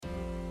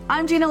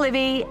I'm Gina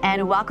Livy,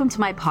 and welcome to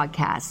my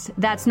podcast.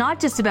 That's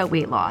not just about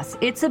weight loss.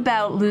 It's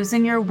about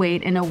losing your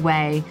weight in a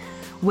way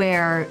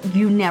where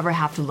you never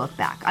have to look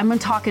back. I'm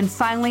talking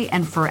finally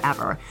and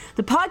forever.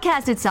 The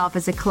podcast itself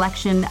is a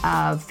collection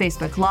of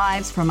Facebook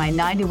Lives from my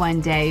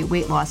 91-day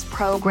weight loss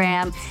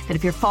program that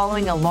if you're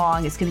following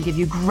along, it's going to give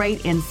you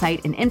great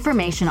insight and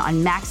information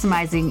on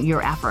maximizing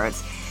your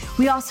efforts.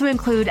 We also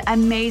include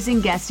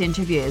amazing guest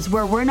interviews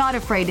where we're not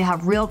afraid to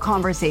have real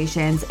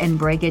conversations and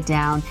break it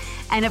down.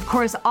 And of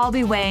course, I'll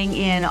be weighing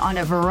in on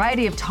a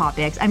variety of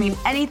topics. I mean,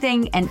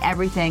 anything and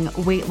everything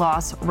weight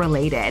loss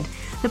related.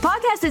 The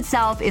podcast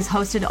itself is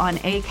hosted on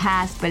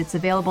Acast, but it's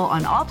available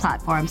on all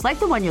platforms like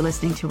the one you're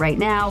listening to right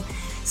now,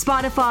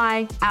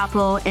 Spotify,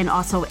 Apple, and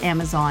also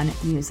Amazon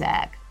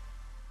Music.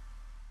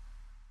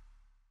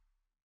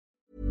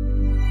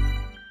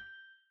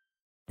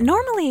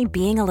 Normally,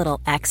 being a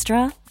little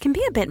extra can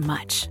be a bit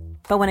much,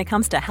 but when it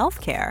comes to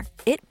healthcare,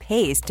 it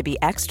pays to be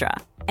extra.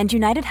 And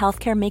United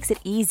Healthcare makes it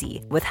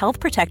easy with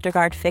Health Protector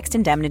Guard fixed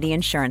indemnity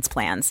insurance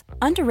plans.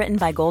 Underwritten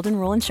by Golden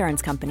Rule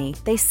Insurance Company,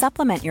 they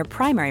supplement your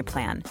primary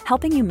plan,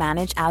 helping you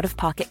manage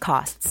out-of-pocket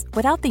costs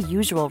without the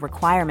usual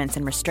requirements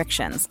and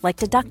restrictions like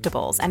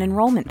deductibles and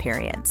enrollment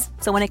periods.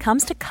 So when it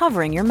comes to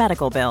covering your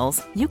medical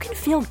bills, you can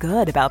feel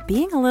good about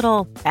being a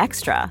little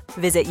extra.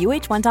 Visit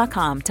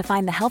uh1.com to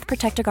find the Health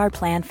Protector Guard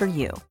plan for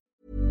you.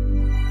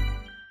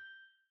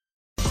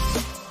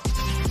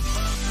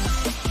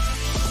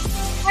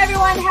 Hi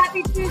everyone,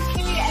 happy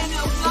Tuesday and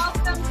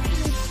welcome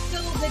to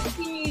Spill the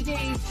Tea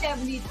Day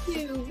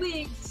 72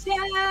 week 10.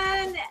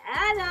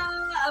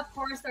 Anna, of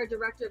course, our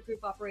Director of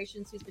Group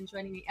Operations who's been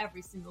joining me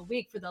every single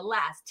week for the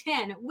last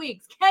 10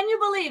 weeks. Can you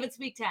believe it's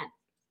week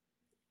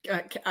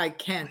 10? I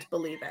can't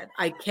believe it.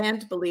 I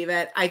can't believe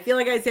it. I feel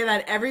like I say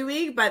that every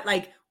week, but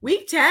like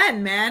week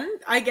 10, man,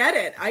 I get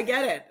it.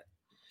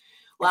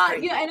 Well,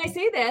 and I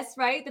say this,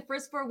 right? The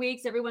first 4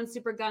 weeks, everyone's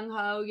super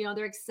gung-ho.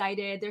 They're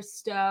excited. They're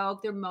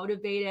stoked. They're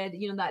motivated.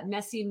 That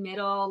messy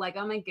middle, like,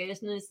 oh my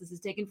goodness, this is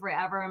taking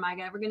forever. Am I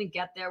ever going to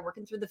get there?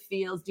 Working through the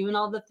fields, doing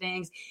all the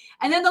things.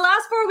 And then the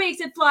last 4 weeks,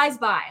 it flies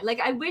by. Like,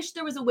 I wish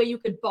there was a way you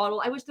could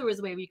bottle. I wish there was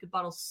a way where you could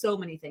bottle so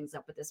many things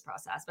up with this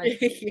process.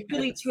 But yeah.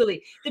 Really,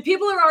 truly, the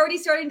people are already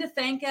starting to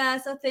thank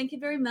us. Oh, thank you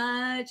very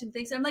much. And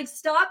thanks. I'm like,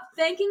 stop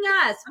thanking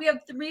us. We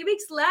have 3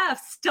 weeks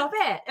left. Stop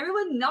it.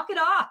 Everyone knock it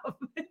off.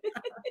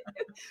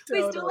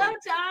 Totally. We still have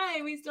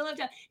time.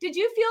 Did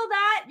you feel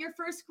that your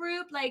first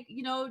group, like,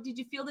 did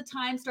you feel the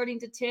time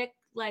starting to tick?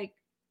 Like,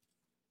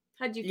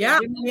 how'd you feel? Yeah,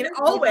 I mean,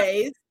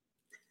 always.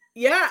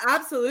 Yeah,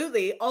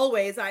 absolutely.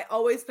 Always. I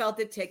always felt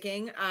it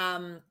ticking.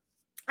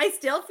 I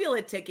still feel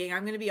it ticking.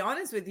 I'm going to be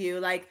honest with you.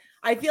 Like,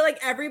 I feel like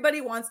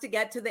everybody wants to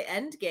get to the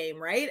end game,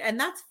 right? And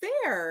that's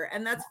fair.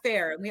 And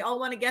we all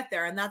want to get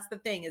there. And that's the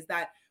thing, is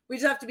that we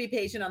just have to be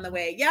patient on the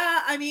way.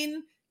 Yeah, I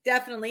mean,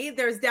 definitely.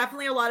 There's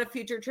definitely a lot of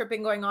future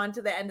tripping going on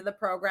to the end of the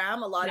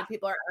program. A lot of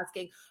people are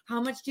asking,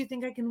 how much do you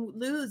think I can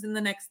lose in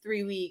the next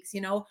 3 weeks?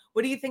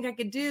 What do you think I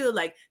could do?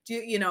 Like,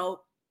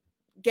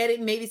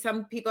 maybe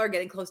some people are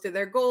getting close to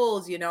their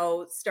goals,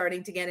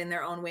 starting to get in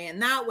their own way in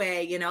that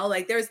way,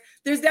 like there's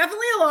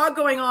definitely a lot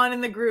going on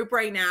in the group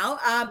right now.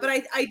 But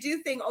I do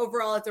think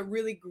overall it's a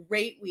really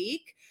great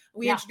week.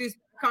 We introduced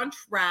Back on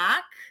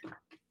Track.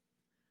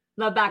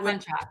 Love Back on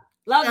Track.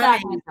 Love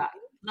Back on Track.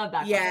 Love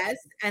that. Yes.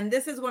 And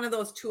this is one of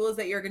those tools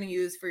that you're going to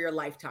use for your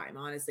lifetime.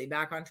 Honestly,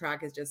 Back on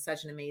Track is just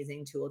such an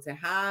amazing tool to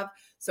have.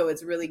 So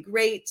it's really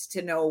great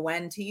to know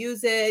when to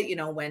use it,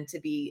 when to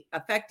be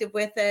effective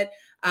with it.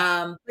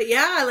 But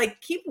yeah, like,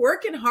 keep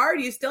working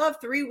hard. You still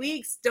have 3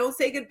 weeks. Don't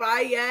say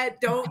goodbye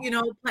yet. Don't,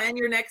 plan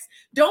your next,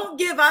 don't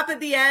give up at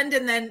the end,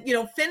 and then,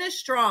 finish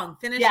strong,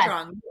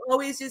 strong.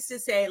 Always just to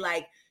say,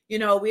 like, we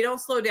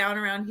don't slow down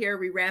around here.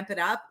 We ramp it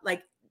up.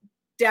 Like,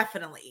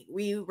 definitely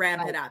we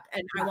ramp it up,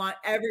 and I want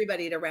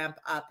everybody to ramp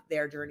up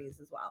their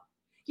journeys as well.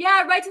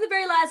 Yeah, right to the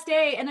very last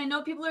day. And I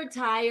know people are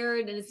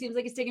tired and it seems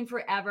like it's taking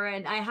forever.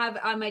 And I have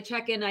on my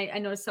check-in, I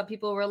noticed some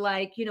people were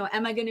like,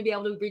 am I going to be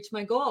able to reach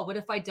my goal? What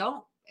if I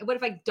don't? What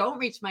if I don't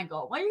reach my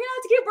goal? Well, you're going to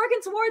have to keep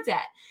working towards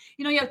it.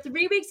 You have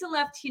 3 weeks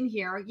left in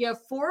here. You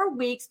have 4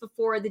 weeks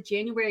before the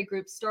January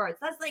group starts.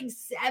 That's like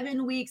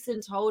 7 weeks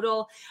in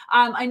total.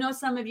 I know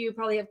some of you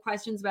probably have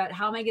questions about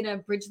how am I going to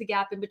bridge the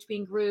gap in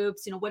between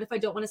groups? What if I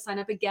don't want to sign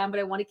up again, but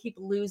I want to keep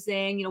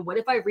losing? What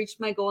if I reached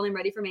my goal and I'm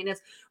ready for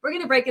maintenance? We're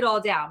going to break it all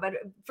down. But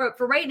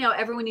for right now,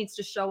 everyone needs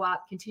to show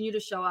up, continue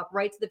to show up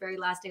right to the very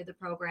last day of the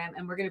program.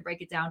 And we're going to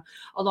break it down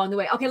along the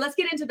way. Okay, let's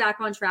get into Back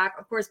on Track.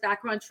 Of course,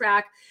 Back on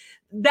Track.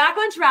 Back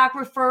on Track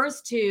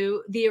refers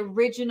to the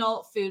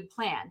original food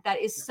plan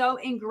that is so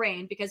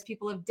ingrained because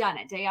people have done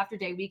it day after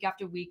day, week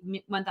after week,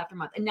 month after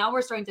month. And now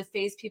we're starting to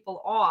phase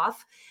people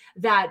off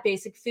that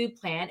basic food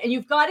plan. And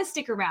you've got to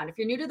stick around. If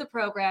you're new to the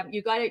program,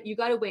 you got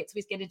to wait till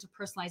we get into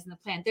personalizing the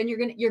plan. Then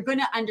you're going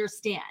to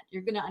understand.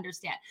 You're going to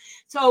understand.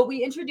 So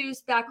we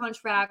introduced Back on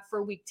Track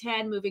for week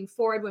 10 moving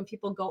forward. When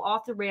people go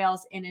off the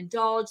rails and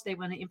indulge, they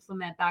want to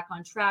implement Back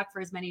on Track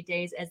for as many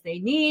days as they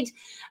need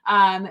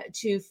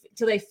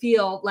till they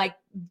feel like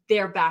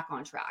they're back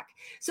on track.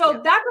 So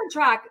Back on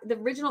Track, the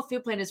original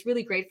food plan is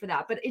really great for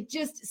that. But it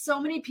just, so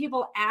many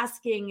people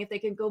asking if they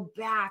can go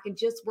back and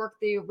just work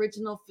the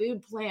original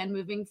food plan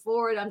moving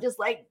forward. I'm just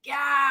like,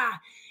 yeah.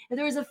 If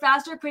there was a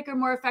faster, quicker,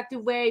 more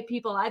effective way,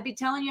 people, I'd be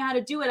telling you how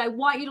to do it. I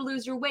want you to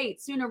lose your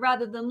weight sooner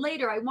rather than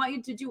later. I want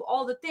you to do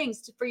all the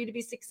things for you to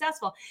be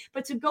successful.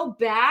 But to go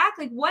back,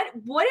 like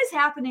what is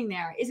happening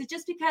there? Is it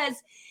just because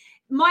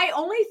my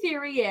only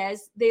theory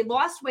is they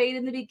lost weight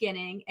in the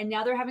beginning and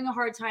now they're having a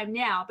hard time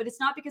now, but it's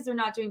not because they're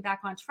not doing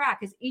Back on Track,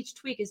 because each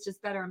tweak is just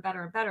better and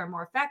better and better and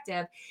more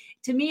effective.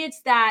 To me,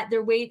 it's that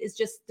their weight is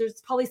just, there's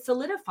probably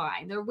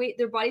solidifying their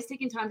body's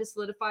taking time to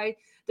solidify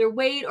their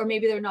weight, or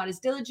maybe they're not as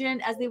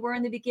diligent as they were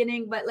in the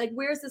beginning. But like,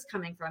 where's this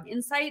coming from?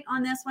 Insight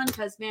on this one?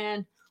 Because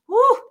man,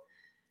 whoo.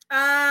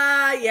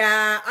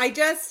 Yeah,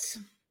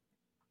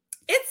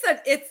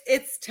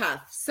 it's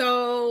tough.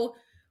 So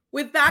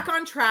with Back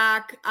on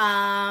Track,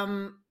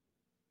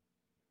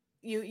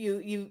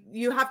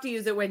 you have to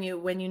use it when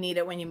you need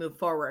it, when you move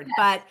forward.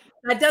 But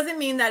that doesn't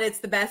mean that it's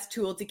the best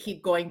tool to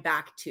keep going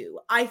back to.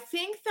 I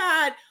think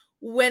that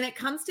when it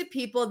comes to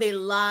people, they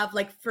love,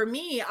 like for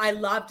me, I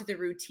loved the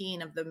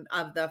routine of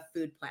the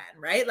food plan,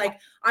 right? Like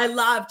I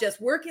loved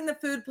just working the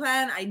food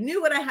plan. I knew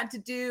what I had to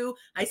do.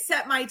 I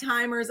set my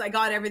timers. I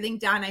got everything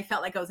done. I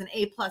felt like I was an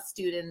A+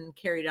 student and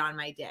carried on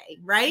my day,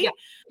 right?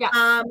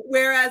 Yeah.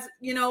 Whereas,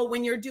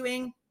 when you're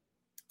doing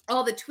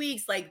all the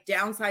tweaks like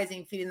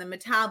downsizing, feeding the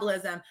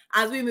metabolism,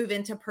 as we move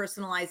into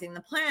personalizing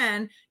the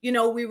plan,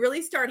 we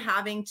really start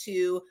having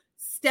to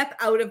step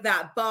out of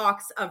that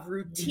box of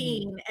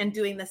routine and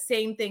doing the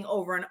same thing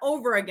over and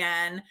over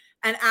again,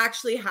 and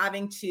actually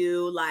having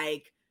to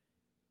like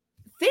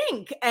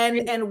think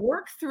and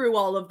work through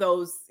all of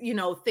those,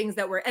 things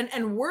that were,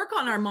 and work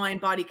on our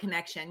mind-body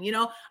connection.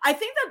 I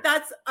think that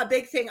that's a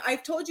big thing.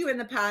 I've told you in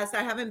the past,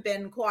 I haven't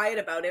been quiet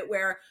about it,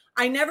 where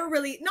I never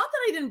really, not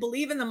that I didn't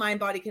believe in the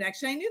mind-body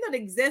connection. I knew that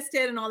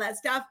existed and all that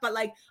stuff, but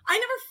like, I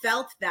never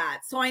felt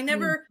that. So I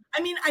never,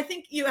 I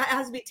think it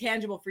has to be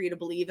tangible for you to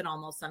believe in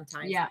almost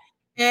sometimes. Yeah.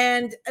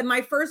 And in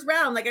my first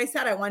round, like I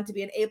said, I wanted to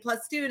be an A+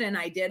 student.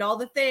 I did all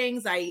the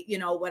things,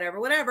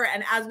 whatever.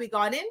 And as we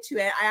got into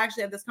it, I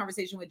actually had this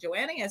conversation with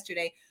Joanna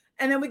yesterday,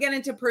 and then we get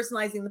into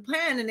personalizing the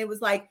plan. And it was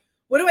like,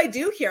 what do I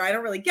do here? I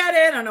don't really get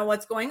it. I don't know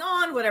what's going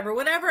on,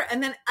 whatever.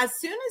 And then as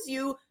soon as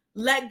you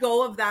let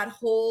go of that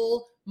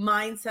whole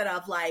mindset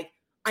of like,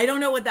 I don't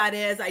know what that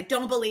is, I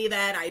don't believe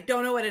it, I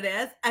don't know what it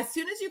is, as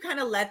soon as you kind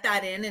of let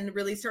that in and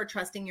really start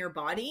trusting your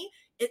body,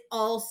 it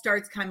all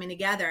starts coming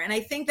together. And I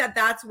think that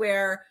that's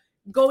where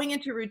going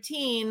into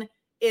routine,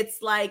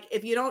 it's like,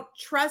 if you don't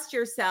trust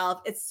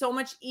yourself, it's so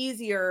much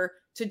easier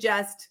to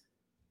just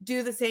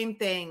do the same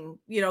thing,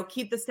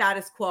 keep the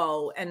status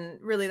quo. And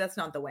really, that's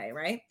not the way,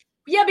 right?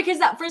 Yeah, because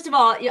that, first of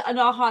all, an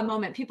aha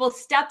moment. People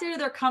stepped into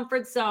their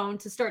comfort zone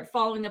to start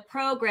following the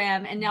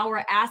program. And now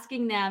we're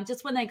asking them,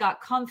 just when they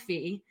got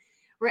comfy,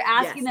 we're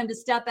asking them to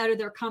step out of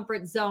their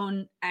comfort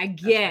zone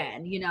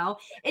again.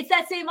 It's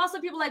that same, also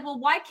people like, well,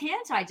 why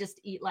can't I just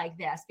eat like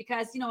this?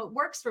 Because, it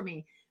works for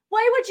me.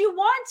 Why would you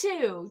want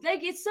to?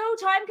 Like, it's so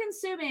time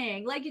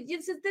consuming. Like,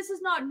 this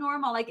is not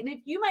normal. Like, and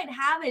if you might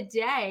have a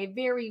day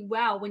very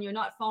well when you're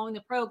not following the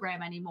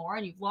program anymore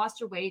and you've lost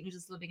your weight and you're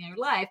just living your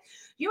life,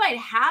 you might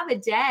have a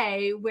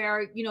day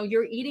where,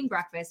 you're eating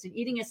breakfast and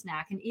eating a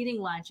snack and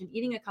eating lunch and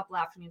eating a couple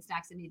afternoon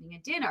snacks and eating a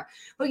dinner.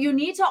 But you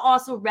need to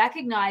also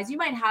recognize you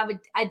might have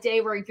a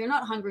day where you're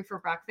not hungry for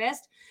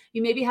breakfast.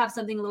 You maybe have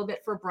something a little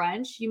bit for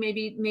brunch. You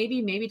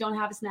maybe don't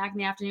have a snack in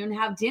the afternoon and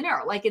have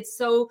dinner. Like,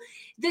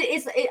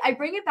 I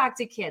bring it back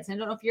to kids. I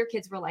don't know if your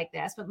kids were like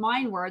this, but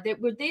mine were.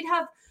 They'd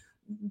have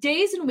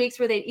days and weeks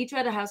where they'd eat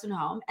at a house and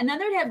home. And then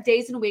they'd have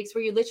days and weeks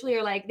where you literally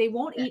are like, they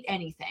won't eat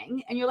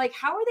anything. And you're like,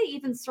 how are they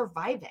even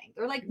surviving?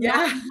 They're like, no,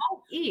 they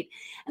won't eat.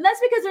 And that's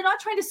because they're not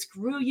trying to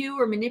screw you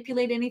or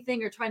manipulate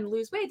anything or trying to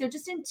lose weight. They're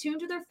just in tune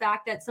to their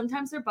fact that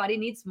sometimes their body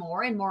needs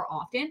more and more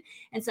often.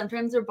 And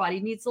sometimes their body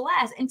needs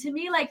less. And to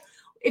me, like,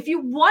 if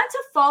you want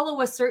to follow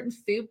a certain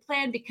food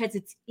plan because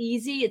it's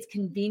easy, it's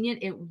convenient,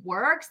 it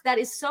works, that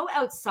is so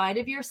outside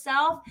of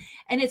yourself.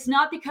 And it's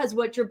not because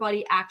what your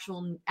body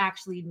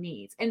actually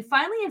needs. And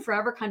finally and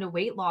forever kind of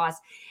weight loss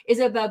is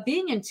about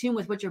being in tune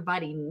with what your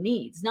body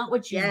needs, not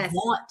what you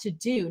want to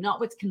do, not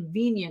what's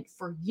convenient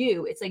for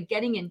you. It's like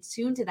getting in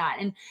tune to that.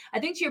 And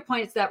I think to your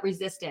point, it's that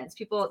resistance.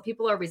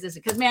 People are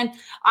resistant because, man,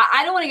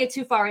 I don't want to get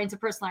too far into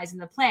personalizing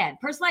the plan.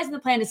 Personalizing the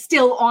plan is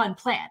still on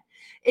plan.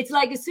 It's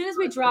like, as soon as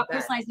we drop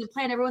personalizing the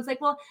plan, everyone's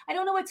like, well, I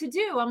don't know what to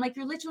do. I'm like,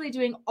 you're literally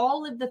doing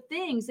all of the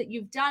things that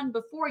you've done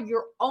before.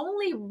 You're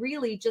only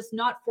really just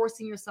not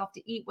forcing yourself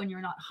to eat when you're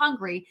not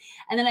hungry.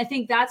 And then I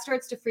think that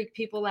starts to freak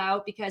people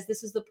out, because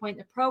this is the point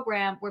in the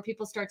program where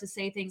people start to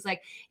say things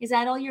like, is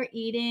that all you're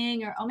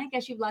eating? Or, oh my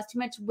gosh, you've lost too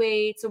much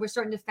weight. So we're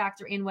starting to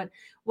factor in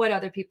what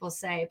other people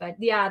say. But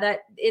yeah,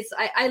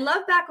 I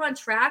love Back on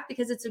Track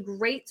because it's a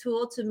great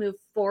tool to move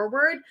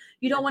forward.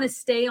 You don't want to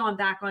stay on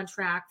Back on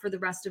Track for the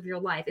rest of your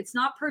life. It's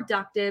not not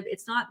productive.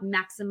 It's not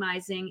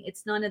maximizing.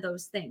 It's none of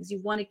those things. You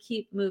want to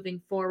keep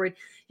moving forward.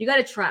 You got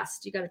to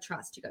trust. You got to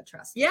trust. You got to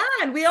trust. Yeah.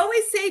 And we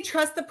always say,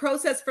 trust the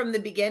process from the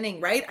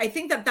beginning, right? I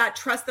think that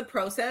trust the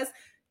process,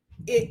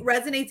 it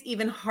resonates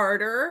even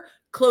harder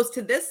close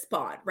to this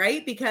spot,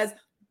 right? Because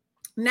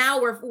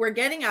now we're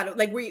getting out of,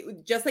 like, we,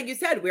 just like you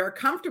said, we were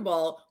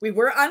comfortable, we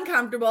were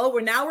uncomfortable,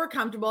 we're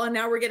comfortable, and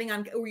now we're getting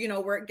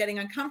we're getting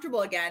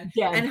uncomfortable again,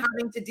 and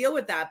having to deal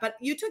with that. But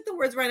you took the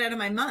words right out of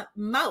my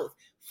mouth.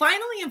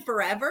 Finally and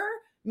forever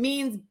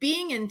means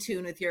being in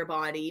tune with your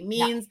body,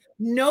 means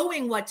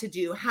knowing what to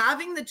do,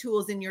 having the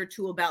tools in your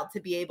tool belt to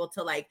be able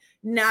to like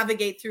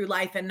navigate through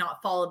life and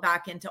not fall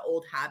back into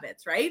old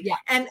habits, right? Yeah.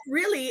 And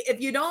really, if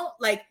you don't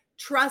like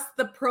trust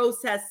the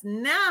process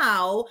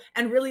now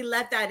and really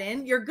let that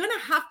in, you're going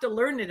to have to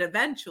learn it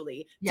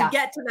eventually to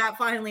get to that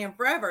finally and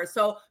forever.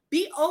 So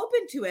be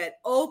open to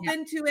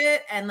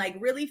it, and like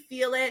really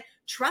feel it.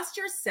 Trust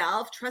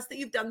yourself, trust that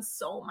you've done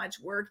so much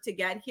work to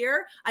get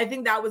here. I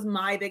think that was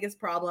my biggest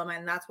problem.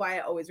 And that's why I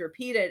always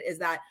repeat it, is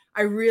that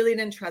I really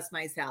didn't trust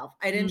myself.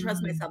 I didn't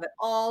trust myself at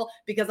all,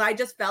 because I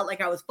just felt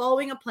like I was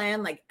following a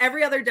plan, like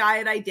every other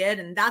diet I did.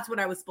 And that's what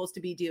I was supposed to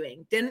be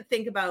doing. Didn't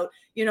think about,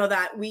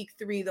 that week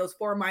 3, those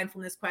 4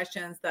 mindfulness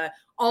questions,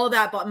 all of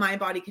that mind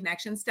body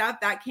connection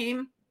stuff that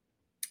came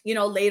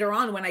later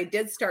on when I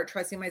did start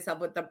trusting myself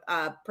with the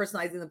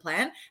personalizing the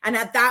plan. And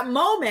at that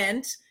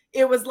moment,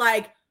 it was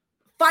like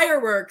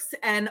fireworks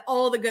and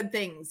all the good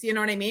things, you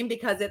know what I mean?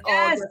 Because it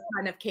all just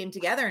kind of came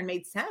together and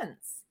made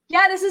sense.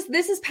 Yeah, this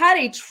is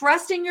Patty.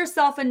 Trusting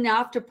yourself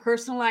enough to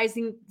personalize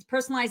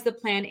the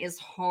plan is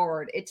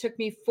hard. It took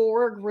me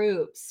 4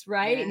 groups,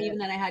 right? Yes. And even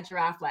then I had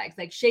giraffe legs,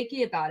 like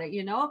shaky about it, Yes. Do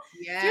you know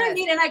what I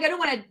mean? And I don't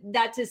want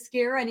that to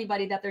scare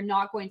anybody that they're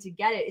not going to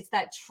get it. It's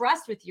that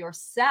trust with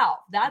yourself.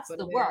 That's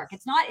the work.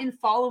 It's not in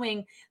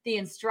following the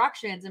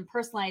instructions and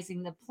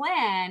personalizing the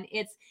plan.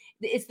 It's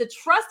the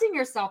trusting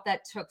yourself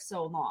that took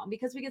so long,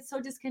 because we get so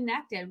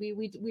disconnected.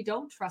 We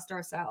don't trust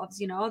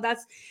ourselves,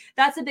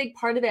 that's a big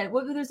part of it.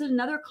 Well, there's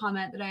another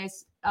comment that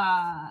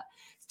I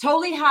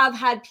totally have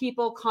had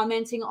people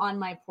commenting on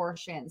my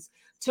portions.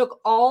 Took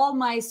all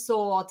my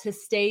soul to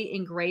stay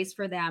in grace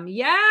for them.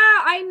 Yeah,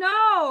 I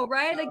know,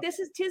 right? Like tis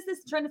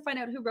this, trying to find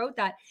out who wrote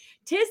that.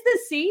 Tis the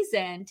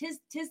season. Tis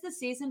the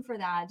season for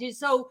that.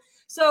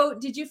 So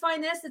did you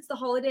find this? It's the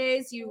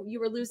holidays. You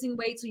were losing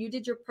weight. So you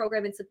did your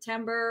program in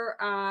September.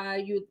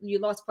 You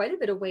lost quite a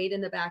bit of weight in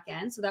the back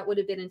end. So that would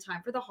have been in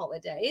time for the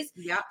holidays.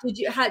 Yeah. Did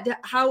you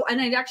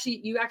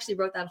you actually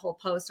wrote that whole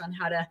post on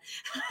how to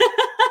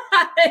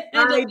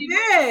I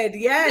did,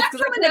 yes.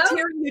 Because I kept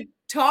hearing you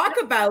talk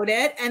about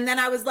it, and then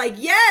I was like,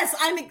 yes,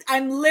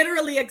 I'm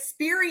literally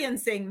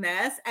experiencing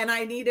this, and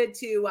I needed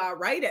to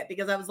write it,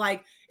 because I was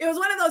like, it was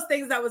one of those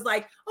things that was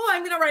like, oh,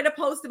 I'm going to write a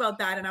post about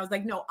that, and I was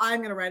like, no, I'm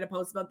going to write a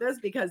post about this,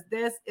 because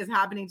this is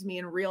happening to me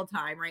in real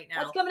time right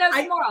now. It's coming out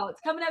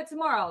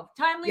tomorrow.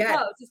 Timely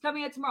post. It's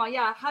coming out tomorrow.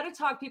 Yeah, how to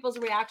talk people's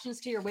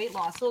reactions to your weight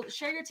loss. So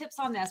share your tips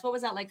on this. What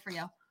was that like for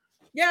you?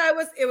 Yeah,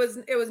 it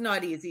was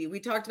not easy.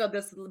 We talked about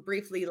this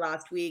briefly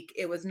last week.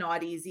 It was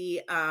not easy.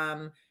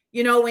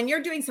 When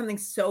you're doing something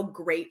so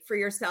great for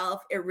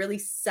yourself, it really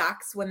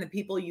sucks when the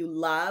people you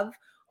love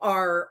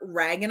are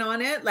ragging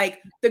on it. Like,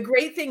 the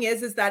great thing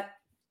is that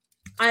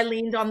I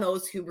leaned on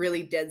those who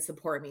really did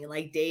support me,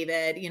 like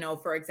David,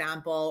 for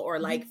example, or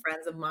like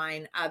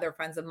other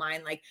friends of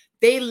mine, like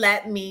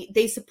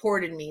they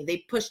supported me.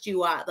 They pushed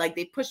you up, like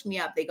they pushed me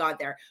up, they got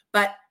there.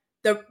 But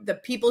the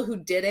people who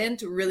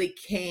didn't really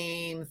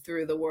came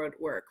through the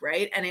work,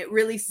 right? And it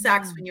really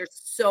sucks when you're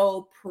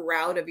so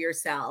proud of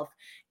yourself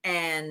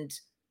and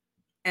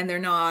they're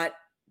not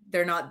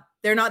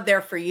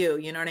there for you,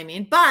 you know what I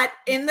mean? But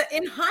in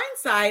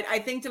hindsight, I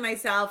think to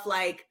myself,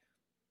 like,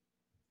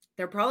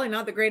 they're probably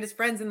not the greatest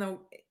friends in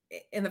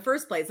the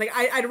first place. Like,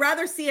 I'd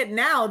rather see it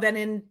now than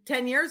in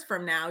 10 years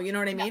from now, you know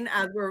what I mean?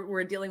 As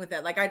we're dealing with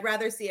it. Like, I'd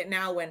rather see it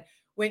now when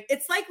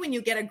it's like when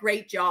you get a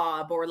great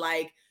job, or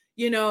like,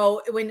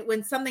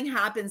 when something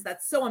happens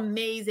that's so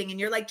amazing, and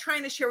you're like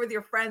trying to share with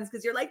your friends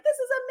because you're like, this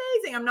is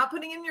amazing. I'm not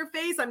putting it in your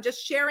face. I'm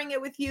just sharing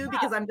it with you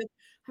because I'm just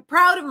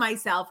proud of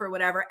myself or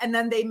whatever. And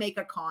then they make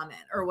a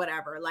comment or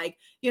whatever. Like,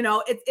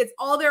 it's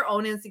all their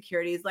own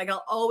insecurities. Like,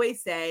 I'll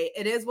always say,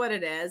 it is what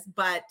it is,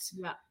 but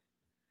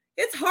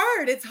it's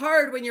hard. It's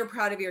hard when you're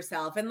proud of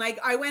yourself. And like,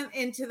 I went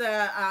into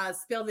the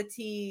spill the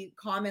tea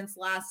comments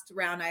last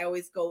round. I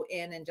always go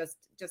in and just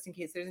in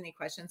case there's any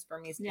questions for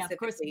me specifically. Yeah, of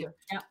course you do.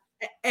 Yeah.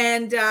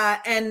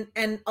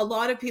 And a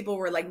lot of people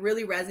were like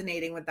really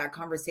resonating with that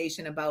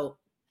conversation about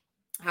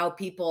how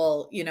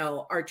people,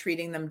 are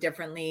treating them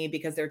differently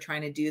because they're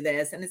trying to do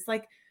this. And it's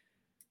like,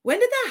 when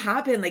did that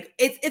happen? Like,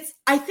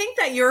 I think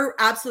that you're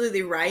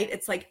absolutely right.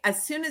 It's like,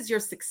 as soon as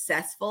you're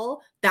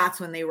successful, that's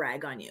when they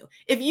rag on you.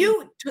 If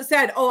you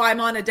said, oh,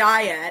 I'm on a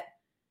diet,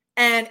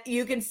 and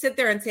you can sit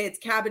there and say it's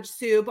cabbage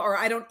soup, or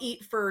I don't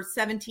eat for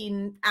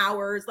 17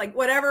 hours, like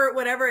whatever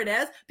it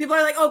is. People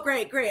are like, oh,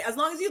 great. As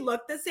long as you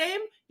look the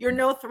same, you're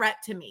no threat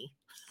to me.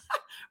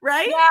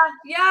 Right?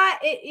 Yeah.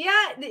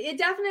 It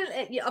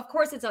definitely, of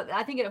course,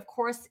 of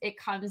course it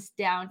comes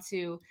down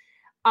to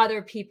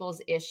other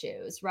people's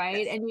issues,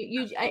 right? And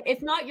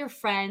if not your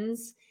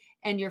friends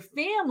and your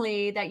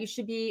family, that you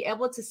should be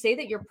able to say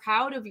that you're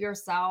proud of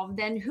yourself,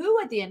 then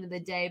who at the end of the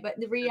day? But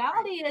the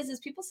reality is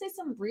people say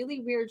some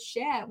really weird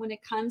shit when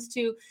it comes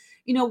to,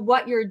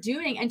 what you're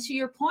doing. And to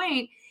your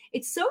point,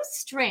 it's so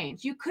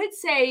strange. You could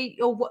say,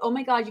 oh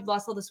my God, you've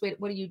lost all this weight.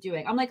 What are you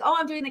doing? I'm like, oh,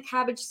 I'm doing the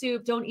cabbage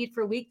soup, don't eat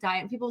for a week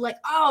diet. And people are like,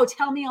 oh,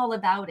 tell me all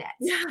about it.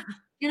 Yeah.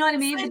 You know what I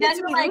mean? But then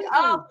you're like,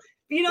 oh,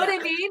 you know what I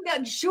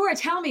mean? Sure,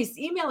 tell me,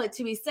 email it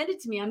to me, send it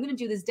to me. I'm going to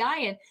do this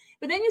diet.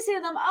 But then you say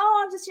to them,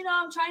 oh, I'm just,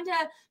 I'm trying to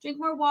drink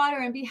more water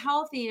and be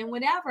healthy and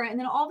whatever. And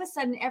then all of a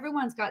sudden,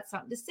 everyone's got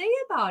something to say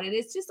about it.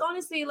 It's just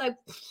honestly like,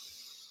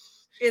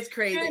 it's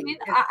crazy. You know what I mean?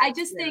 I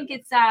just think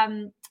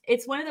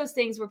it's one of those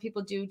things where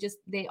people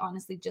they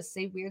honestly just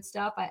say weird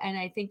stuff. And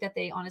I think that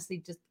they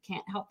honestly just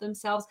can't help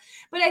themselves.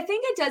 But I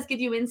think it does give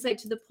you insight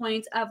to the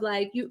point of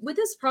like, with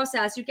this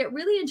process, you get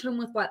really in tune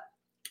with what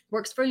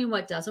works for you and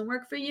what doesn't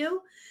work for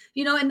you,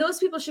 and those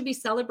people should be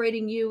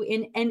celebrating you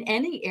in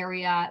any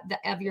area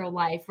of your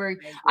life. Where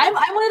I'm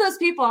one of those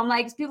people. I'm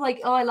like, people like,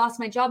 oh, I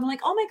lost my job. I'm like,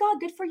 oh my God,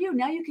 good for you.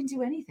 Now you can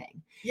do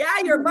anything. Yeah,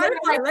 you're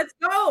butterfly. Let's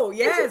go.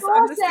 Yes,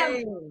 I'm the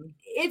same.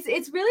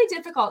 It's really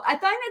difficult. I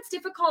find it's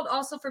difficult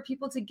also for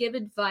people to give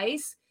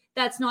advice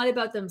that's not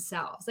about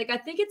themselves. Like, I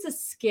think it's a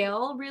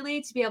skill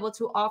really to be able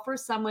to offer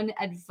someone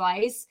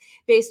advice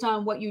based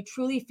on what you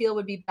truly feel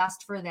would be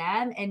best for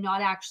them and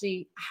not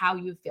actually how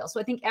you feel. So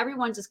I think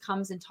everyone just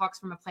comes and talks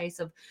from a place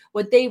of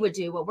what they would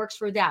do, what works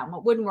for them,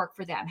 what wouldn't work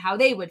for them, how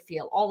they would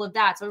feel, all of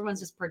that. So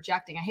everyone's just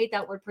projecting. I hate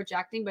that word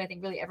projecting, but I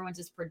think really everyone's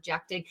just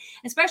projecting,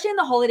 especially in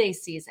the holiday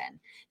season,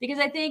 because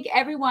I think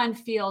everyone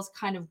feels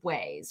kind of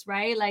ways,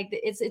 right? Like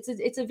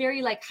it's a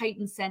very like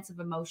heightened sense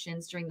of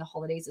emotions during the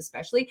holidays,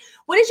 especially.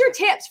 What is your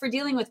tips for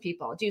dealing with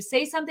people? Do you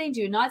say something? Do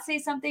you not say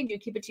something? Do you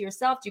keep it to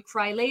yourself? Do you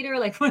cry later?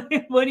 Like,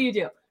 what do you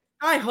do?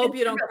 I hope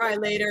you don't cry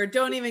later.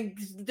 Don't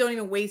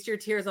even waste your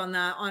tears on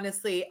that.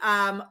 Honestly,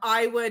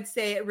 I would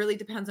say it really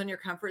depends on your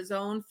comfort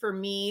zone. For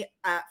me,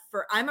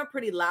 I'm a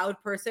pretty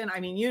loud person. I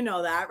mean, you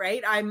know that,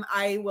 right?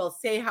 I will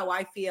say how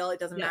I feel.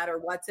 It doesn't matter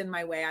what's in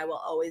my way. I will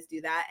always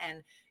do that.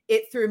 And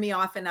it threw me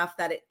off enough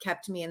that it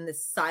kept me in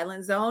this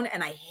silent zone.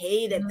 And I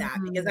hated that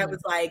because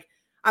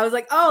I was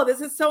like, oh,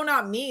 this is so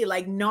not me,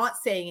 like not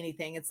saying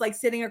anything. It's like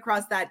sitting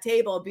across that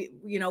table,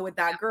 with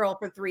that girl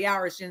for 3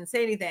 hours. She didn't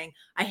say anything.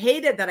 I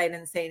hated that I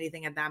didn't say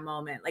anything at that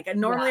moment. Like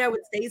normally I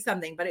would say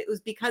something, but it was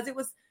because it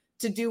was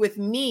to do with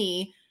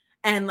me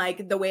and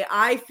like the way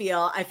I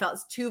felt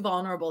it's too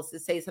vulnerable to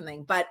say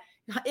something. But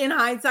in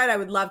hindsight, I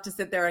would love to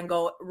sit there and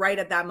go right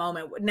at that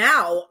moment.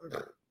 Now,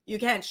 you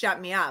can't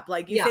shut me up.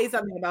 Like you say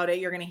something about it,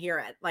 you're going to hear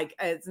it. Like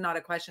it's not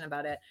a question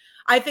about it.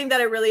 I think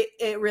that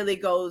it really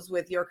goes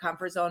with your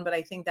comfort zone. But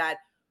I think that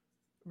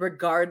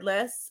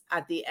regardless,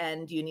 at the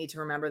end, you need to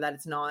remember that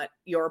it's not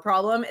your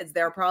problem. It's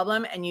their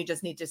problem. And you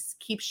just need to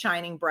keep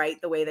shining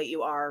bright the way that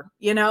you are,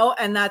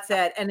 and that's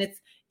it. And it's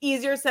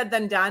easier said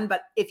than done.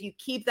 But if you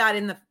keep that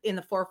in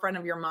the forefront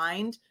of your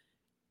mind,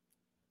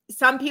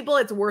 some people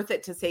it's worth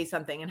it to say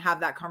something and have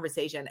that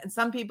conversation. And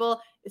some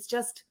people it's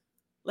just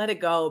let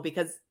it go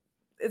because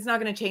it's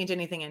not going to change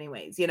anything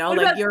anyways,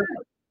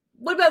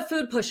 What about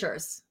food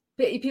pushers?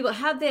 People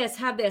have this.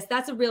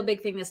 That's a real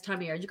big thing this time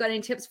of year. You got any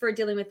tips for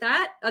dealing with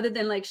that other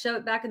than like shove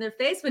it back in their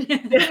face when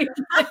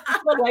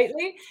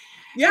politely?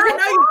 Yeah,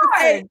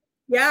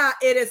 yeah,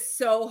 it is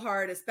so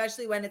hard,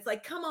 especially when it's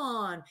like, come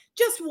on,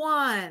 just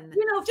one,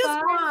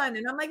 just one.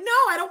 And I'm like, no,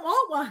 I don't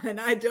want one.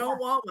 I don't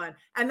want one.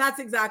 And that's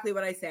exactly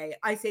what I say.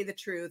 I say the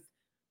truth.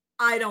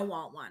 I don't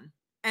want one.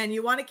 And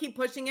you want to keep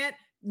pushing it.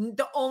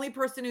 The only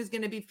person who's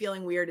going to be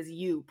feeling weird is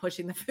you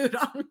pushing the food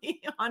on me,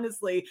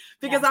 honestly,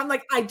 because I'm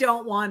like, I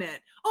don't want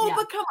it. Oh,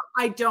 but come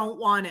on, I don't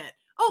want it.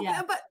 Oh,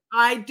 but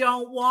I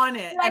don't want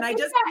it. And I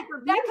just keep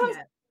repeating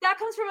it. That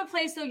comes from a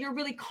place, though, you're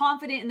really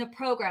confident in the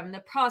program and the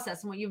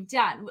process and what you've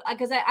done.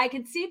 Because I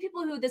can see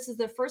people who this is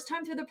their first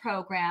time through the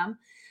program.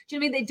 Do you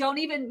know what I mean? They don't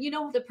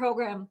even, the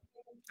program.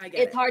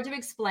 It's hard to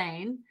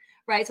explain.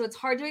 Right. So it's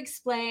hard to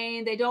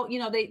explain. They don't,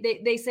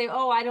 they say,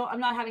 oh, I'm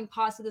not having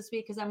pasta this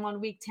week because I'm on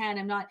week 10.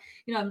 I'm not,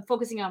 I'm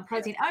focusing on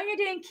protein. Oh, you're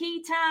doing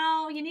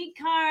keto. You need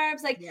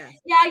carbs. Like,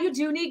 yeah, you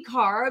do need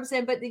carbs.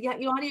 But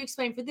how do you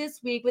explain for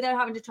this week without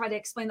having to try to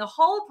explain the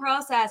whole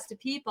process to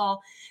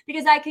people?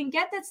 Because I can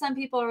get that some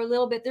people are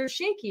they're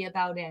shaky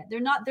about it. They're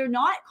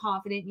not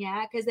confident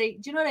yet because do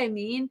you know what I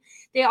mean?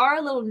 They are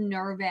a little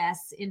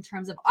nervous in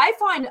terms of, I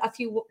find a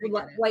few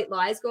white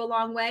lies go a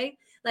long way.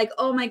 Like,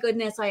 oh my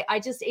goodness, I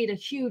just ate a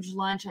huge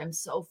lunch. I'm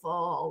so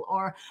full.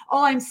 Or,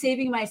 oh, I'm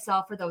saving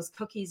myself for those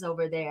cookies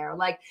over there.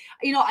 Like,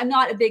 one of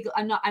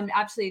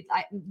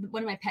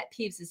my pet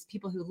peeves is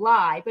people who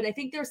lie. But I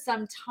think there's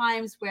some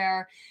times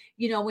where,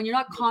 when you're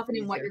not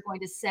confident in what you're going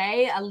to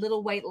say, a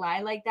little white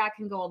lie like that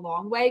can go a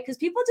long way because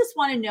people just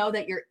want to know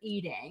that you're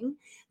eating.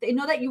 They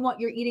know that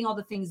you're eating all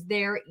the things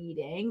they're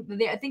eating.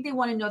 I think they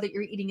want to know that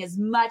you're eating as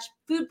much.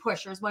 Food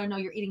pushers want to know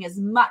you're eating as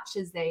much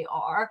as they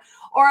are.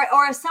 Or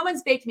if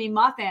someone's baked me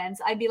muffins, muffins,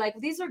 I'd be like,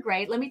 these are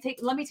great. Let me take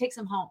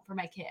some home for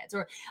my kids.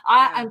 Or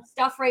I'm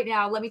stuffed right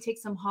now. Let me take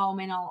some home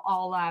and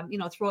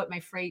I'll throw it in my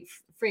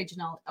fridge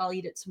and I'll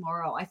eat it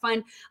tomorrow. I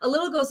find a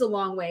little goes a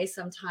long way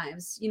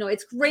sometimes.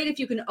 It's great if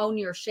you can own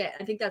your shit.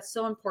 I think that's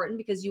so important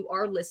because you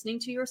are listening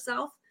to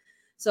yourself.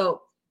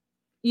 So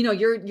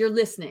you're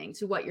listening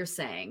to what you're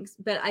saying.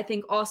 But I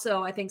think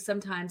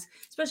sometimes,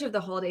 especially with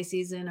the holiday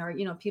season or,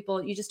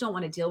 people, you just don't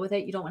want to deal with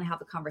it. You don't want to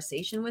have a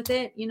conversation with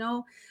it.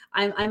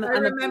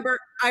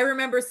 I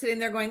remember sitting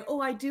there going,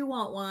 oh, I do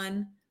want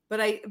one, but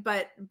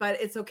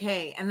it's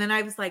okay. And then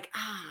I was like,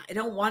 I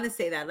don't want to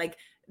say that. Like,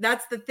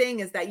 that's the thing,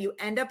 is that you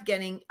end up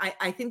getting,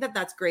 I think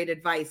that's great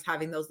advice,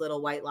 having those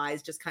little white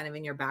lies just kind of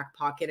in your back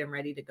pocket and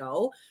ready to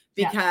go,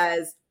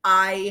 because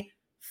I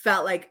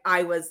felt like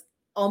I was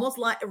almost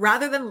like,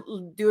 rather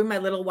than doing my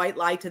little white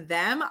lie to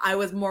them, I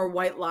was more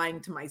white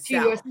lying to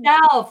myself. To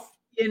yourself.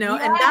 And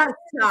that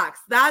sucks.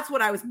 That's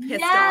what I was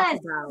pissed off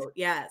about.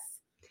 Yes.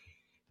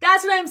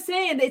 That's what I'm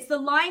saying. It's the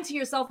lying to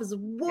yourself is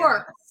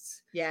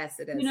worse. Yes,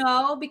 it is.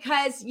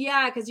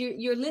 Because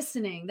you're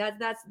listening.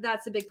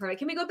 That's a big part.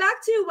 Can we go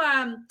back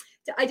to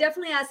I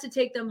definitely asked to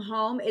take them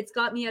home. It's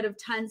got me out of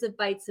tons of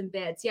bites and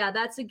bits. Yeah,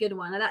 that's a good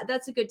one.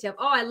 That's a good tip.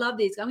 Oh, I love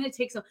these. I'm going to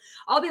take some.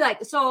 I'll be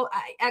like,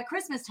 at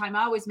Christmas time,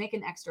 I always make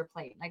an extra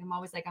plate. Like, I'm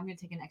always like, I'm going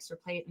to take an extra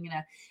plate.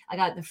 I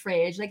got it in the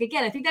fridge. Like,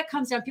 again, I think that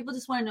comes down. People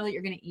just want to know that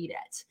you're going to eat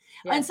it.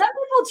 Yeah. And some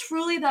people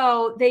truly,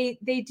 though, they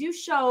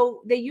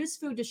use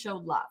food to show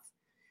love.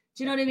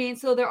 Do you know what I mean?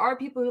 So there are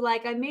people who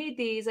like, I made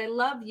these, I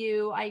love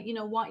you. I,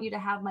 want you to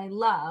have my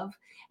love.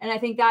 And I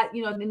think that,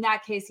 in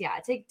that case,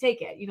 take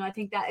it. I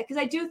think that, because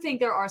I do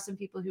think there are some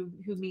people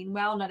who mean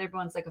well. Not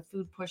everyone's like a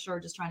food pusher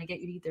just trying to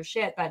get you to eat their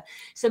shit, but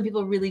some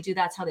people really do.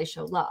 That's how they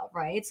show love.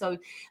 Right. So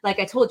like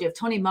I told you, if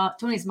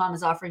Tony's mom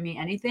is offering me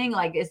anything,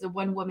 like, is the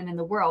one woman in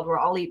the world where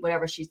I'll eat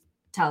whatever she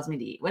tells me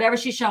to eat, whatever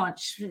she's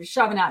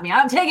shoving at me,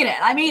 I'm taking it,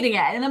 I'm eating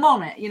it in the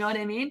moment. You know what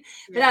I mean?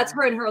 Yeah. But that's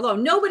her and her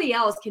alone. Nobody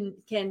else can,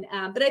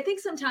 but I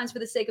think sometimes for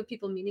the sake of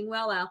people meaning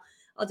well,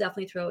 I'll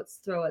definitely throw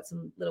out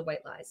some little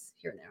white lies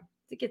here and there.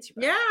 It gets you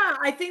right. Yeah.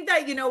 I think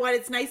that,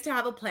 it's nice to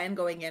have a plan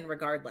going in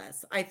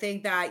regardless. I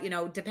think that,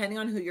 depending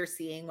on who you're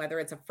seeing, whether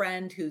it's a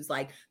friend who's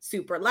like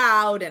super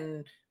loud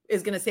and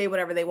is going to say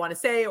whatever they want to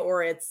say,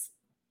 or it's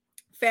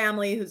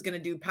family who's going to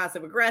do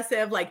passive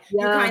aggressive, like you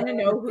kind of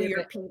know who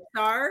your peeps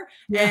are.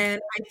 Yeah.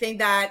 And I think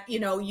that,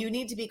 you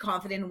need to be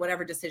confident in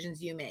whatever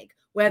decisions you make,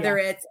 whether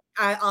it's,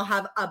 I'll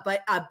have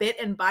a bit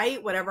and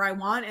bite, whatever I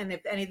want. And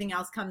if anything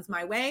else comes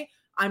my way,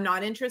 I'm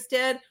not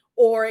interested.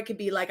 Or it could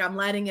be like, I'm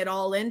letting it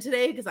all in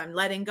today because I'm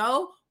letting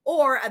go.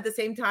 Or at the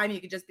same time, you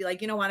could just be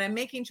like, you know what, I'm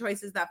making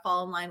choices that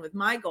fall in line with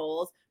my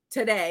goals.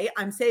 Today,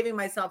 I'm saving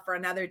myself for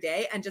another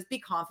day, and just be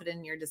confident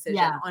in your decision.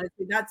 Yeah.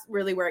 Honestly, that's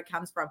really where it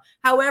comes from.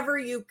 However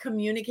you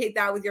communicate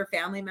that with your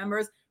family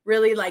members,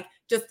 really, like,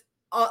 just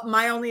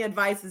my only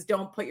advice is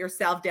don't put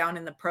yourself down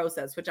in the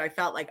process, which I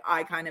felt like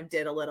I kind of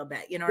did a little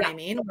bit. You know what I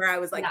mean? Where I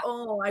was like,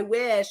 oh, I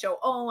wish,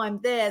 oh, I'm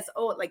this.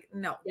 Oh, like,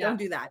 no, don't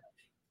do that.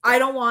 I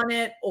don't want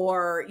it.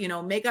 Or,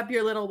 make up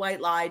your little white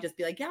lie. Just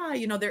be like,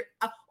 there,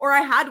 or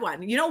I had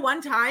one,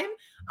 one time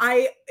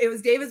it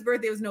was David's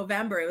birthday. It was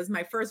November. It was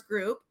my first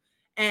group.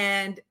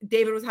 And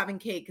David was having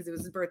cake because it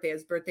was his birthday.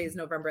 His birthday is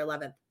November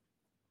 11th.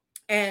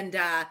 And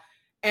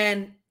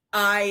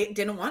I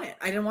didn't want it.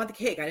 I didn't want the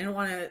cake. I didn't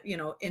want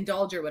to,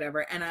 indulge or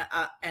whatever.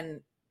 And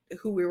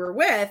who we were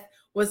with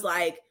was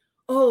like,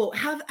 oh,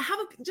 have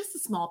just a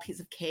small piece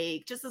of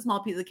cake,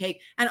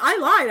 And I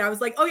lied. I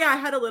was like, oh yeah, I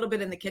had a little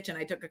bit in the kitchen.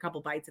 I took a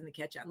couple bites in the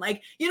kitchen.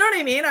 Like, you know what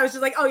I mean? I was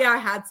just like, oh yeah, I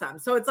had some.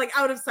 So it's like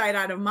out of sight,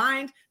 out of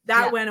mind.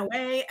 That went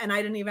away and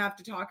I didn't even have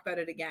to talk about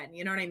it again.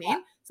 You know what I mean? Yeah.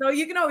 So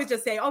you can always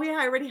just say, oh yeah,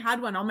 I already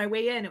had one on my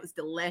way in. It was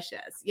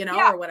delicious,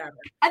 or whatever.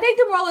 I think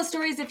the moral of the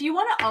story is, if you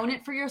want to own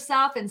it for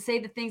yourself and say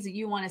the things that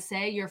you want to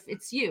say,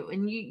 it's you,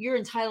 and you're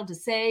entitled to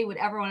say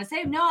whatever you want to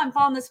say. No, I'm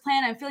following this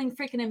plan. I'm feeling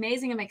freaking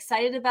amazing. I'm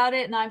excited about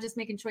it. And I'm just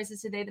making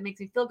choices today that makes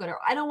me feel good, or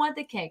I don't want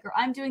the cake, or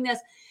I'm doing this.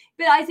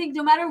 But I think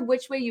no matter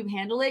which way you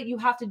handle it, you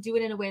have to do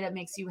it in a way that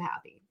makes you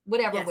happy,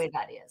 whatever way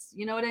that is.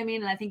 You know what I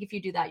mean? And I think if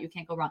you do that, you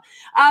can't go wrong.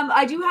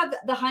 I do have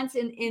the hunts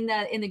in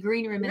the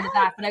green room in the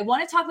back, but I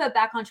want to talk about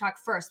Back on Track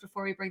first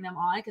before we bring them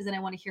on, because then I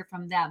want to hear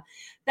from them.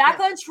 Back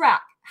on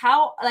Track.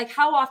 How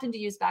often do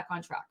you use Back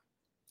on Track?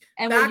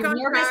 And were you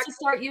nervous to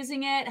start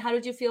using it? How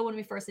did you feel when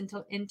we first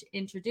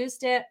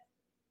introduced it?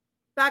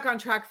 Back on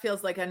Track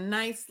feels like a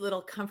nice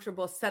little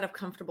comfortable set of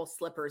comfortable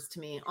slippers to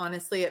me.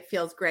 Honestly, it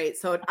feels great.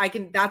 So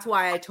that's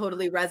why I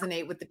totally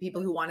resonate with the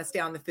people who want to stay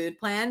on the food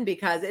plan,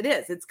 because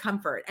it's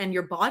comfort, and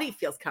your body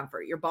feels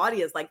comfort. Your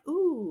body is like,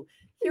 ooh,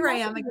 here I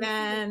am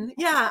again.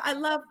 Yeah, I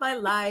love my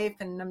life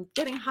and I'm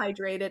getting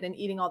hydrated and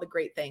eating all the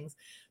great things.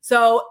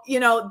 So,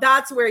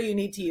 that's where you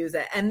need to use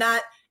it. And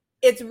that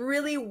it's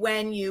really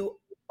when you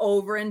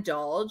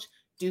overindulge.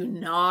 Do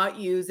not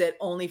use it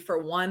only for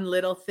one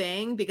little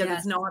thing, because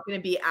it's not going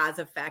to be as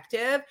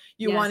effective.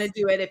 You want to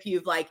do it if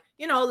you've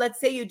let's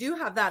say you do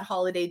have that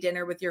holiday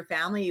dinner with your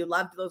family. You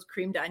loved those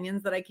creamed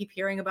onions that I keep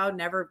hearing about,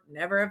 never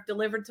have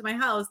delivered to my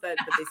house, but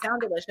they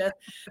sound delicious.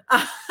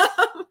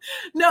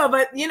 No,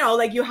 but you know,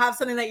 like you have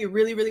something that you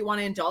really, really want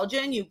to indulge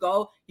in. You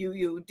go,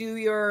 you do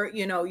your,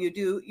 you know,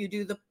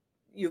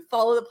 you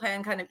follow the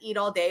plan, kind of eat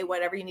all day,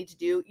 whatever you need to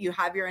do. You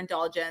have your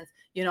indulgence,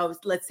 you know,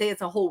 let's say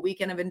it's a whole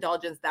weekend of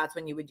indulgence. That's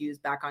when you would use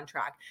Back on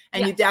Track.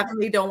 And you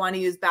definitely don't want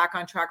to use Back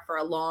on Track for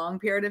a long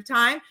period of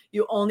time.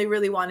 You only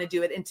really want to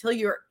do it until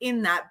you're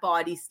in that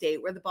body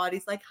state where the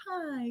body's like,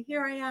 hi,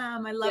 here I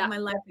am. I love my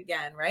life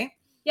again. Right.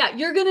 Yeah.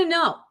 You're going to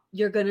know.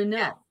 You're going to know.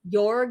 Yeah.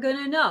 You're going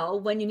to know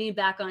when you need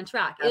Back on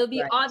Track. It'll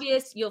be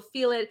obvious. You'll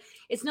feel it.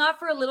 It's not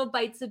for a little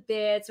bites of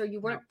bits or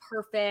you weren't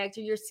perfect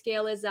or your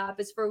scale is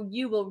up. It's for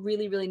you will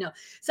really, really know.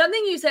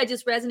 Something you said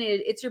just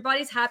resonated. It's your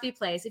body's happy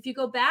place. If you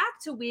go back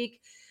to week,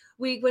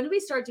 when did we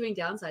start doing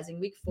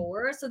downsizing? Week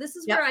 4. So this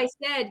is where I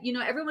said, you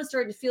know, everyone's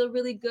starting to feel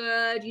really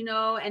good, you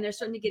know, and they're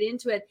starting to get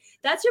into it.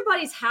 That's your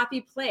body's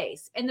happy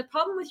place. And the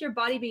problem with your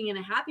body being in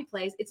a happy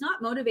place, it's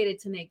not motivated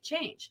to make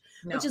change,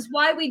 which is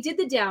why we did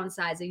the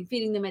downsizing,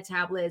 feeding the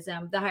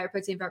metabolism, the higher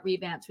protein fat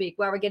revamp tweak,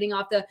 while we're getting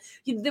off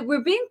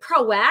we're being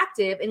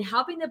proactive in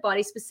helping the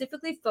body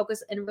specifically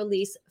focus and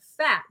release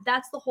fat.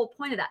 That's the whole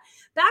point of that.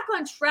 Back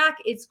on Track,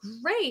 it's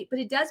great, but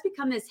it does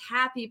become this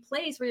happy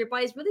place where your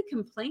body's really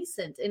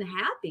complacent and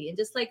happy. And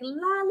just like la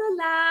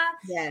la la.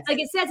 Yes. Like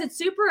it says, it's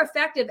super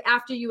effective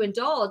after you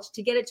indulge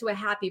to get it to a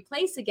happy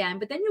place again.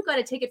 But then you've got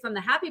to take it from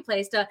the happy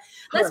place to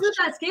let's move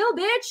that scale,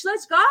 bitch.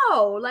 Let's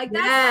go. Like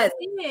that's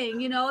the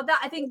thing, you know, that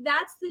I think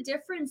that's the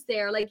difference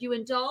there. Like you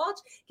indulge,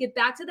 get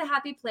back to the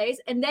happy place,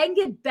 and then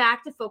get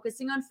back to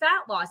focusing on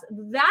fat loss.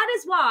 That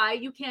is why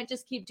you can't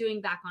just keep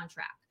doing Back on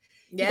Track.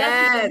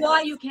 That's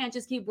why you can't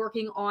just keep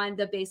working on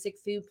the basic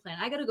food plan.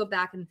 I got to go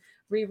back and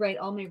rewrite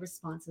all my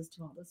responses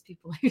to all those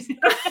people.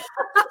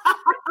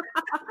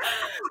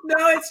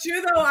 No, it's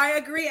true though. I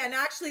agree. And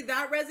actually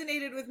that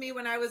resonated with me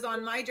when I was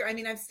on my journey. I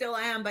mean, I still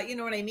am, but you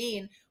know what I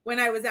mean? When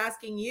I was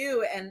asking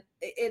you, and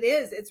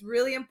it's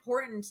really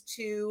important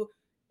to,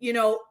 you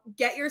know,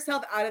 get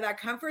yourself out of that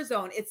comfort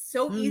zone. It's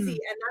so easy.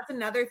 And that's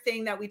another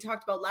thing that we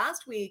talked about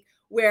last week,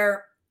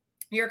 where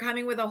you're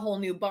coming with a whole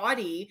new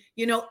body,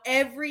 you know,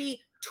 every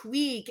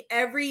tweak,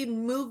 every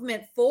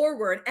movement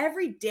forward,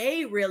 every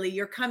day, really,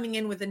 you're coming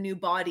in with a new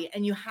body,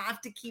 and you have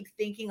to keep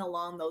thinking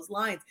along those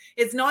lines.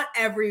 It's not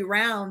every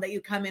round that you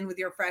come in with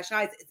your fresh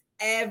eyes. It's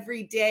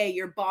every day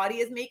your body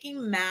is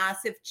making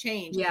massive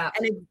change. And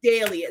it's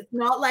daily. It's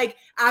not like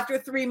after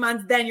 3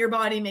 months, then your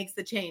body makes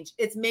the change.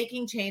 It's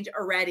making change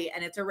already.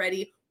 And it's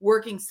already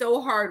working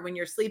so hard when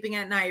you're sleeping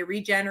at night,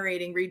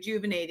 regenerating,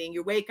 rejuvenating.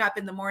 You wake up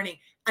in the morning,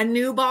 a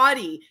new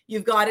body.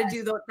 You've got to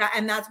do that.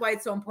 And that's why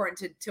it's so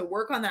important to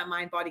work on that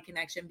mind-body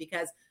connection,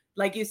 because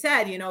like you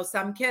said, you know,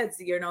 some kids,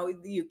 you know,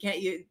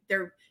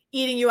 they're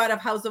eating you out of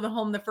house of a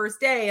home the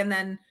first day, and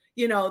then,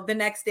 you know, the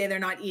next day they're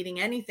not eating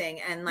anything.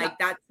 And like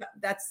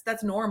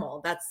that's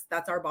normal.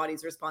 That's our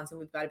body's response. And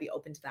we've got to be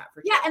open to that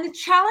for sure. And the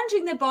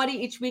challenging the body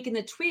each week and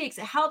the tweaks,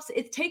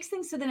 it takes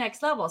things to the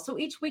next level. So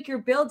each week you're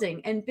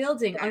building and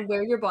building on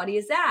where your body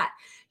is at.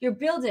 You're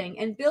building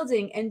and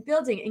building and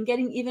building and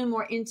getting even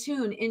more in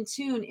tune.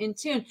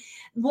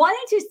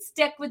 Wanting to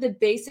stick with the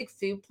basic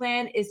food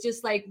plan is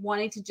just like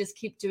wanting to just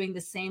keep doing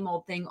the same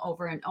old thing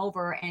over and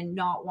over and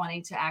not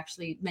wanting to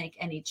actually make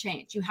any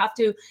change. You have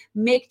to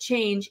make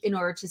change in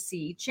order to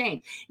see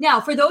change.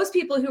 Now, for those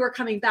people who are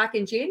coming back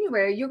in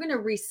January, you're going to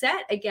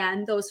reset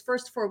again those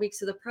first 4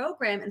 weeks of the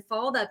program and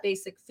follow that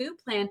basic food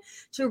plan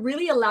to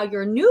really allow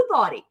your new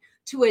body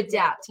to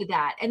adapt to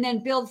that, and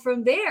then build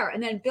from there,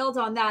 and then build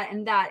on that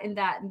and that and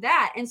that and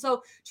that. And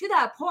so to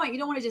that point, you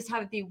don't want to just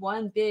have it be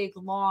one big,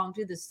 long,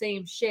 do the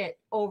same shit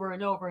over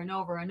and over and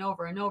over and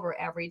over and over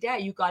every day.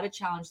 You got to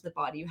challenge the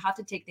body. You have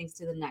to take things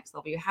to the next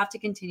level. You have to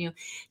continue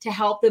to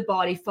help the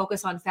body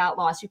focus on fat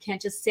loss. You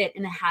can't just sit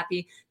in a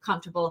happy,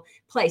 comfortable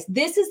place.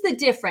 This is the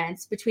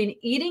difference between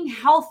eating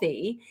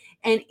healthy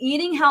and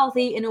eating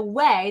healthy in a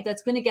way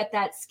that's going to get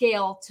that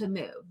scale to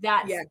move.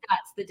 That's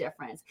the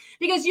difference.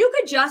 Because you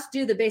could just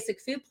do the basic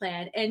food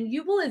plan and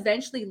you will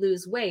eventually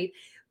lose weight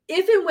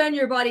if and when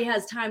your body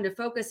has time to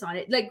focus on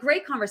it. Like,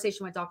 great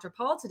conversation with Dr.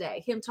 Paul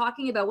today, him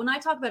talking about, when I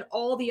talk about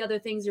all the other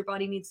things your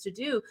body needs to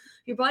do,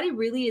 your body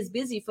really is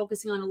busy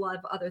focusing on a lot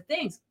of other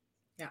things.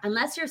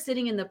 Unless you're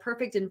sitting in the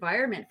perfect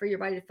environment for your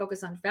body to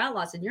focus on fat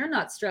loss, and you're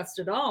not stressed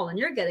at all, and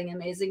you're getting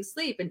amazing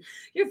sleep, and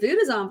your food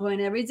is on point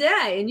every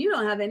day, and you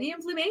don't have any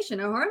inflammation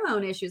or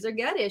hormone issues or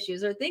gut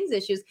issues or things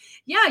issues,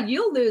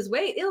 you'll lose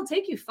weight. It'll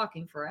take you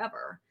fucking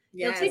forever.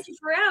 It'll take you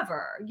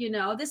forever. You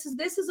know, this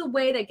is a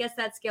way that gets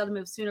that scale to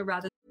move sooner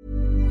rather than.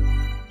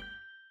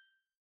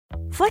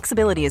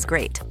 Flexibility is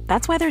great.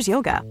 That's why there's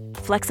yoga.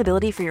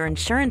 Flexibility for your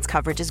insurance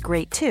coverage is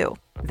great too.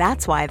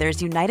 That's why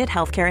there's United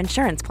Healthcare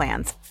Insurance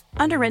Plans.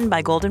 Underwritten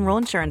by Golden Rule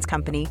Insurance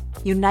Company,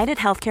 United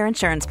Healthcare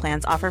Insurance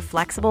Plans offer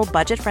flexible,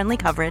 budget-friendly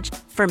coverage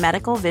for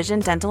medical, vision,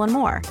 dental, and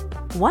more.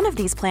 One of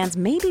these plans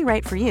may be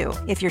right for you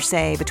if you're,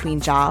 say, between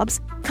jobs,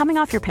 coming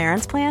off your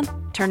parents' plan,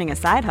 turning a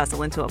side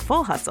hustle into a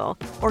full hustle,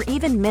 or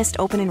even missed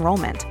open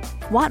enrollment.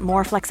 Want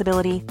more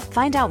flexibility?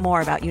 Find out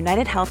more about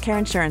United Healthcare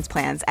Insurance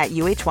Plans at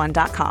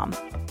uh1.com.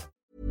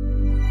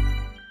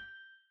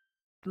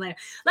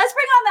 Let's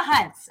bring on the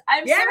Hunts.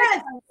 I'm Yes. so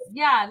excited.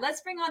 Yeah,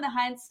 let's bring on the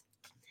Hunts.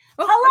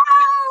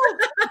 Oh.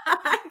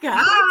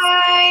 Hello.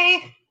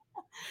 Hi.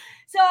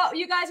 So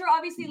you guys are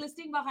obviously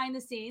listening behind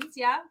the scenes,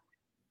 yeah?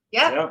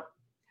 Yep.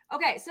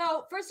 Okay,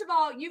 so first of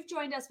all, you've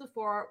joined us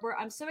before.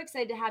 I'm so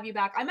excited to have you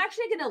back. I'm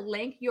actually going to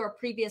link your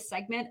previous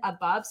segment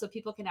above so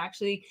people can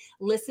actually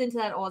listen to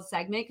that old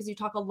segment because you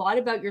talk a lot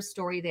about your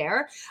story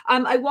there.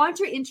 I want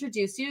to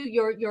introduce you.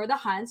 You're the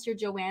Hunts. You're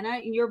Joanna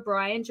and you're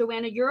Brian.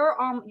 Joanna, you're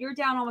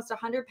down almost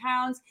 100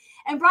 pounds,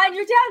 and Brian,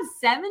 you're down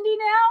 70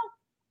 now.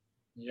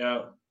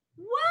 Yeah.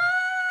 What?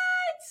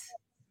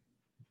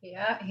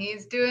 Yeah,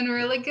 he's doing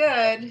really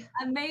good.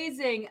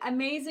 Amazing.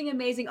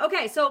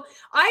 Okay, so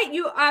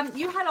you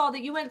had all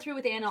that you went through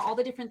with Anna, all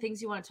the different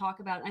things you want to talk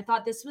about. And I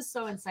thought this was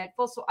so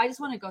insightful. So I just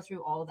want to go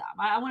through all of them.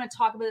 I want to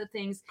talk about the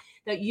things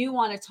that you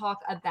want to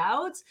talk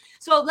about.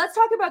 So let's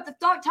talk about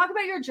talk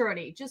about your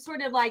journey. Just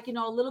sort of like, a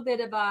little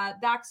bit of a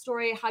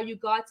backstory, how you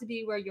got to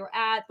be where you're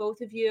at,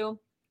 both of you.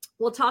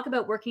 We'll talk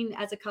about working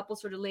as a couple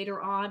sort of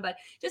later on, but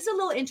just a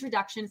little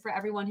introduction for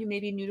everyone who may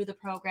be new to the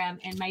program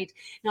and might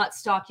not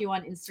stalk you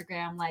on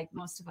Instagram like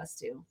most of us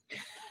do.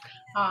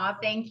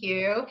 Thank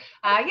you.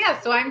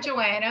 So I'm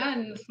Joanna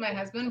and this is my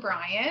husband,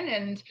 Brian.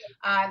 And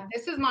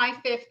this is my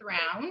 5th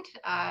round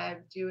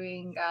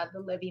doing the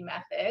Livy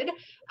method.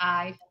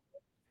 I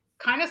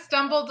kind of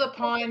stumbled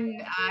upon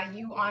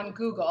you on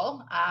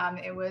Google.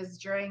 It was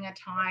during a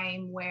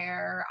time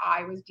where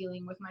I was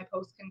dealing with my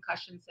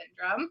post-concussion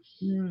syndrome,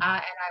 and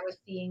I was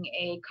seeing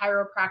a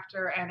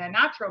chiropractor and a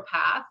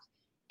naturopath,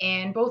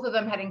 and both of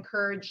them had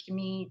encouraged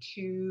me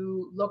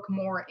to look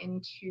more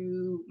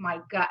into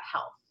my gut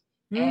health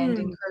and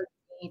encouraged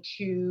me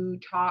to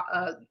talk,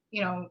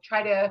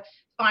 try to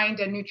find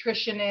a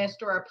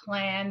nutritionist or a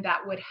plan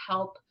that would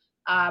help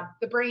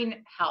the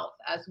brain health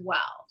as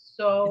well.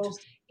 So,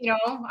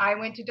 I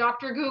went to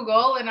Dr.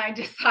 Google and I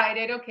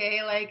decided,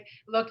 okay, like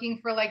looking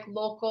for like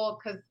local,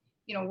 because,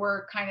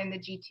 we're kind of in the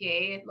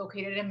GTA,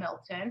 located in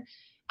Milton,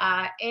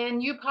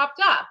 and you popped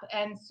up.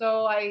 And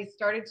so I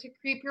started to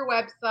creep your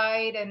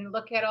website and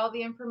look at all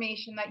the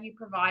information that you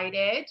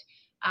provided.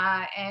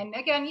 And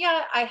again,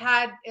 I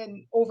had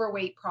an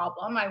overweight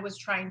problem. I was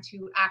trying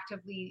to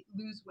actively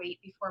lose weight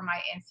before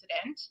my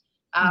incident,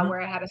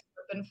 where I had a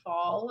slip and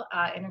fall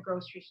in a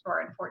grocery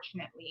store,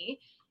 unfortunately.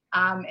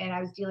 And I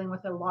was dealing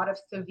with a lot of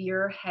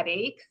severe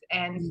headaches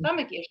and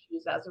stomach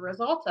issues as a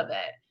result of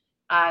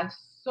it.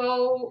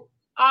 So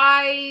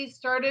I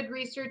started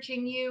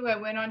researching you. I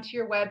went onto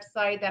your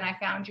website, then I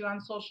found you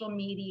on social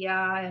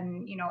media,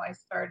 and, I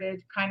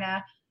started kind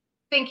of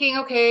thinking,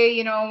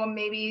 okay,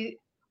 maybe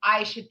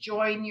I should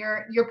join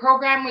your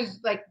program. Was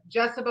like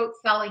just about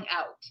selling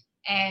out.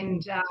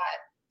 And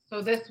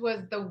so this was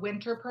the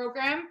winter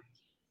program.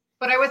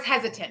 But I was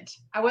hesitant.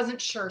 I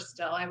wasn't sure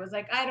still. I was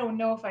like, I don't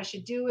know if I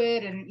should do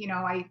it. And,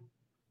 I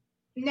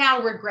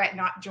now regret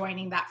not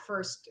joining that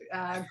first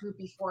group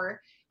before,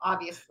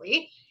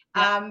 obviously.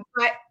 Yeah.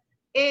 But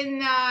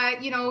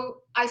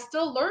I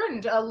still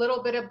learned a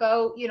little bit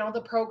about,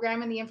 the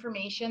program and the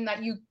information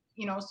that you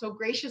so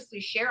graciously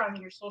share on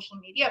your social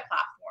media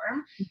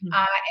platform.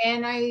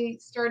 And I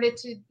started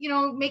to,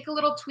 make a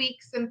little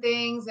tweaks and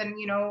things. And,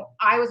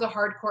 I was a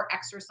hardcore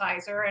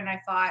exerciser and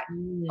I thought,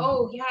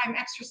 oh yeah, I'm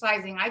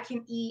exercising. I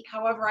can eat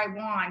however I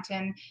want.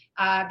 And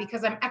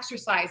because I'm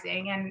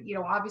exercising and,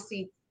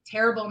 obviously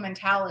terrible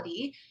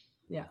mentality.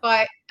 Yeah.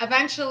 But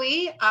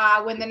eventually,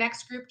 when the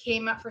next group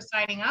came up for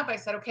signing up, I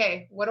said,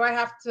 okay, what do I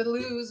have to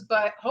lose?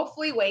 But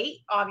hopefully weight,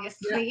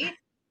 obviously. Yeah.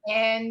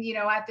 And,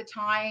 at the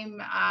time,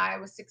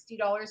 it was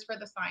 $60 for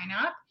the sign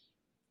up.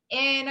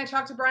 And I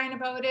talked to Brian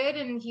about it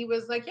and he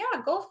was like,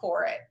 yeah, go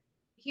for it.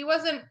 He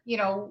wasn't,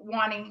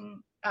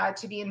 wanting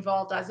to be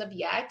involved as of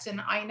yet.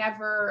 And I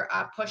never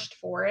pushed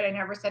for it. I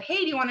never said, hey,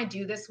 do you want to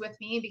do this with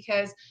me?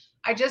 Because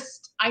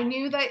I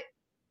knew that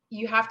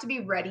you have to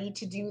be ready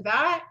to do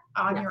that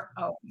on your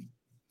own.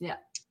 Yeah.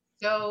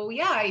 So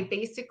I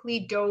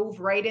basically dove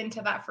right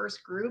into that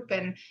first group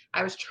and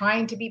I was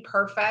trying to be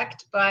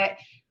perfect, but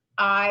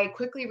I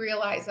quickly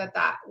realized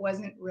that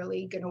wasn't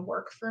really going to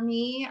work for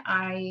me.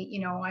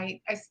 I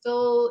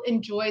still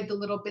enjoyed the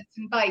little bits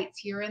and bites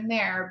here and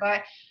there,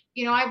 but,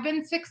 I've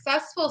been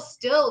successful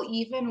still,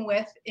 even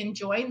with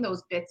enjoying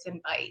those bits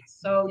and bites.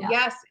 So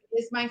yes,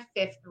 it is my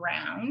 5th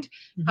round.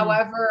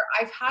 However,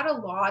 I've had a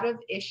lot of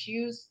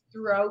issues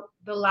throughout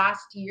the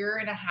last year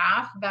and a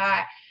half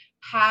that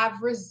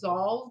have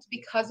resolved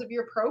because of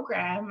your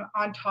program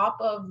on top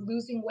of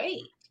losing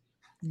weight.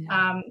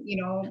 Yeah.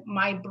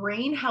 My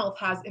brain health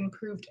has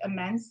improved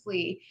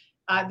immensely.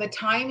 The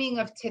timing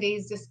of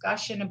today's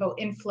discussion about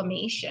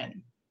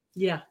inflammation.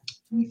 Yeah.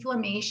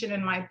 Inflammation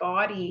in my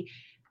body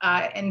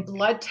and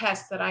blood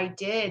tests that I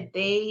did,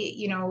 they,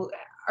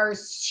 are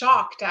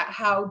shocked at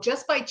how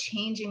just by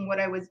changing what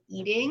I was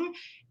eating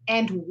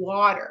and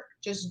water,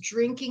 just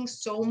drinking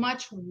so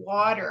much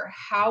water,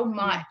 how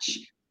much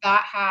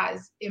that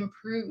has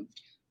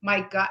improved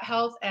my gut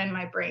health and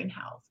my brain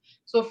health.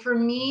 So for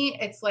me,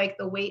 it's like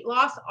the weight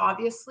loss,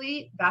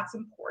 obviously that's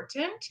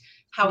important.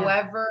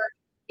 However,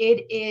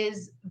 it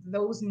is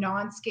those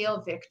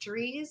non-scale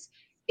victories.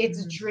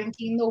 It's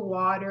drinking the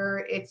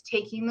water, it's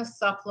taking the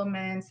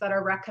supplements that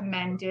are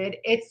recommended,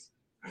 it's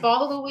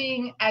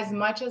following as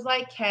much as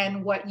I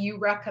can what you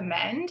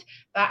recommend.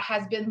 That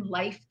has been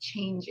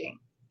life-changing.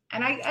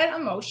 And I get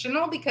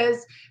emotional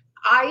because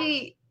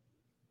I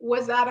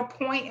was at a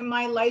point in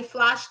my life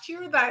last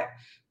year that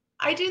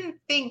I didn't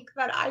think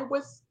that I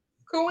was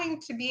going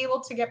to be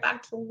able to get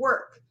back to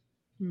work.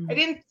 I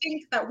didn't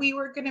think that we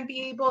were going to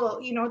be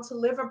able, to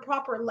live a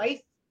proper life,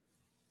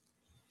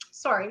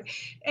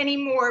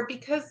 anymore,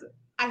 because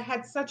I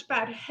had such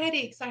bad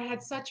headaches. I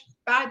had such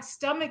bad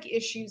stomach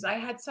issues. I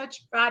had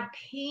such bad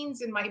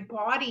pains in my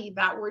body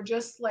that were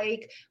just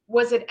like,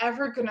 was it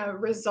ever going to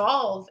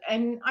resolve?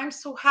 And I'm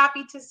so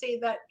happy to say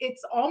that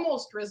it's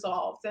almost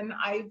resolved. And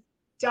I've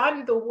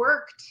done the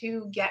work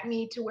to get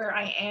me to where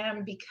I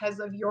am because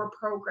of your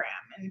program.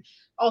 And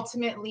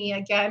ultimately,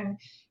 again,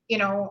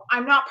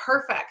 I'm not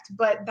perfect,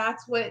 but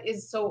that's what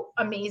is so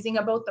amazing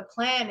about the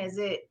plan is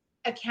it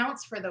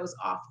accounts for those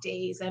off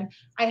days. And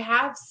I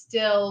have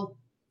still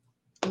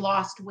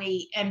lost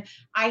weight and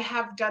I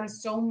have done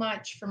so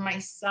much for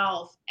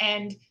myself.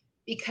 And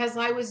because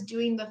I was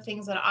doing the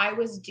things that I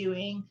was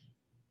doing,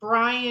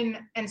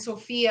 Brian and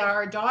Sophia,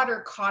 our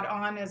daughter, caught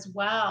on as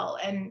well.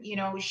 And,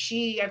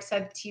 I've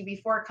said to you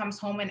before, comes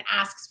home and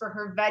asks for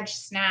her veg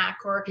snack,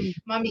 or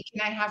Mommy,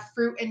 can I have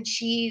fruit and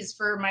cheese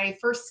for my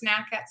first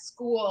snack at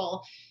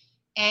school?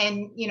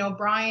 And,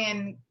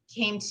 Brian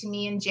came to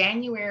me in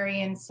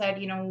January and said,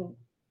 can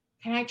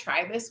I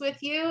try this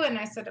with you? And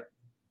I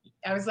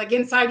was like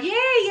inside,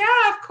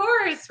 yeah, of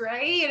course.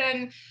 Right.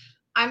 And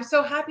I'm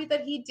so happy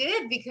that he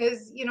did,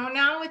 because,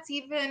 now it's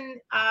even,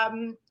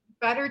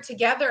 better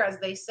together, as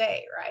they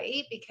say,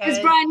 right? Because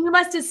Brian, you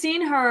must have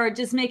seen her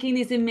just making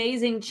these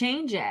amazing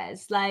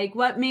changes. Like,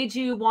 what made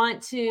you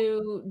want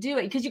to do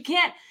it? Because you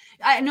can't,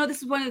 I know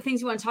this is one of the things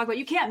you want to talk about.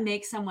 You can't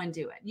make someone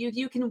do it.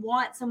 You can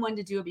want someone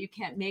to do it, but you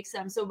can't make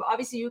them. So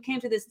obviously you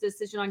came to this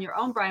decision on your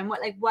own, Brian.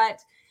 What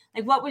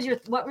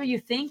were you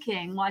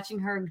thinking watching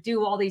her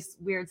do all these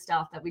weird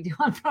stuff that we do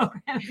on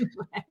programming?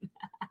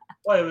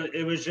 Well,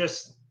 it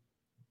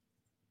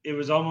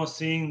was almost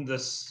seeing the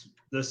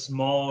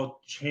small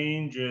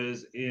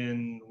changes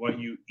in what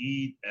you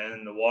eat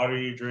and the water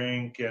you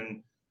drink.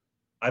 And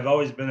I've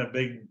always been a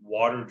big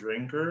water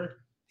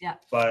drinker. Yeah.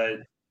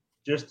 But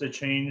just to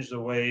change the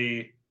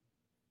way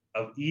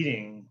of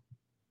eating,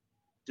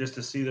 just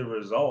to see the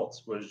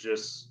results was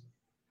just,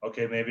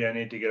 okay, maybe I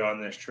need to get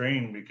on this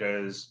train,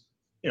 because,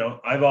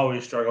 I've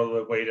always struggled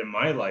with weight in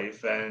my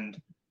life.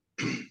 And,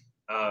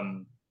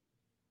 I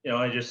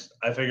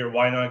figured,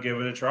 why not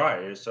give it a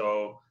try?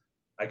 So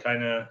I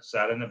kind of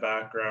sat in the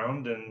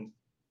background and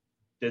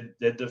did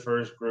the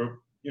first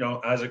group,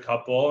 as a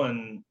couple,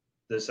 and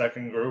the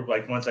second group,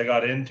 like once I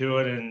got into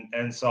it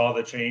and saw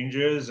the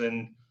changes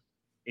and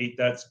ate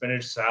that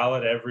spinach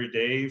salad every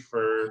day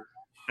for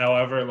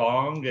however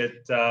long,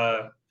 it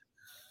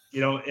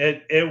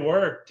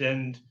worked.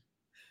 And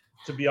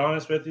to be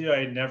honest with you, I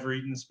had never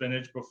eaten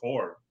spinach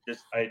before.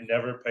 I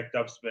never picked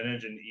up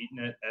spinach and eaten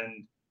it.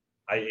 And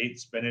I ate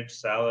spinach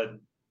salad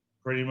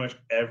pretty much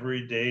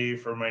every day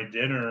for my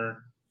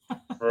dinner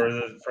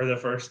for the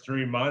first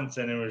 3 months,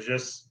 and it was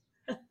just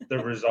the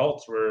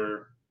results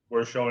were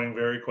showing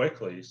very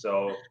quickly.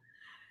 So,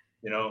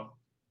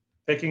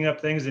 picking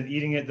up things and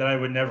eating it that I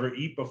would never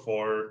eat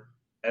before,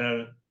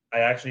 and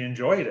I actually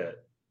enjoyed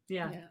it.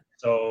 Yeah.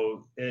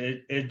 So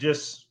it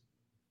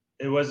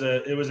was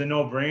a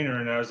no-brainer,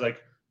 and I was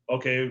like,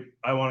 okay,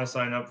 I want to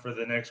sign up for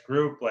the next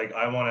group. Like,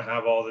 I want to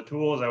have all the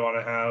tools, I want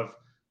to have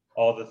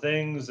all the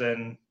things,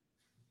 and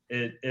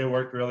it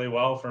worked really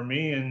well for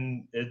me,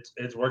 and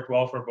it's worked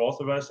well for both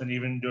of us. And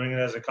even doing it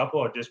as a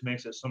couple, it just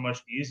makes it so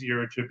much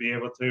easier to be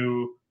able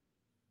to,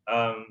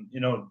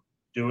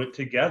 do it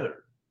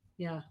together.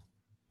 Yeah.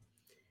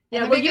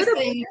 Yeah.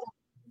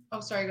 Oh,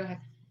 sorry. Go ahead.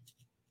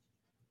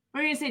 What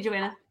are you going to say,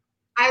 Joanna?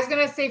 I was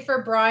going to say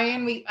for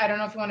Brian, I don't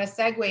know if you want to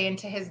segue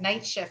into his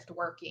night shift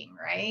working,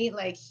 right?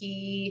 Like,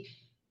 he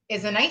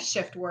is a night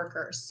shift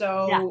worker.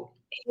 So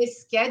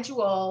his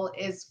schedule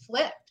is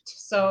flipped.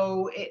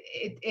 So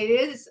it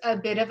is a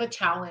bit of a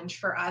challenge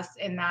for us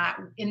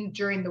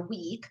during the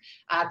week,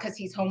 because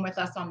he's home with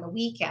us on the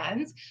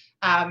weekends.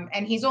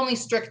 And he's only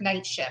strict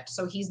night shift.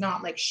 So he's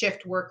not like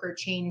shift worker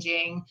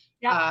changing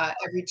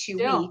every 2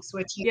 weeks,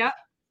 which is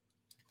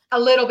a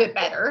little bit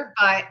better,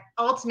 but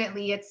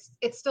ultimately it's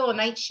still a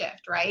night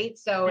shift, right?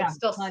 So it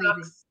still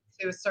sucks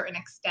to a certain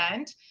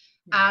extent.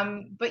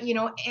 But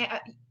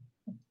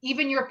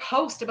even your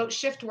post about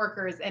shift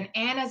workers and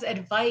Anna's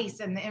advice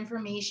and the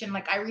information,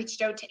 like I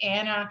reached out to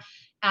Anna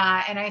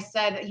and I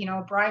said,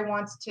 Brian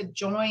wants to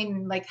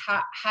join, like,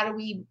 how do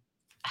we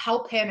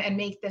help him and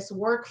make this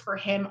work for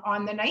him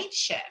on the night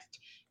shift?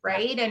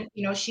 Right. And,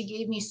 she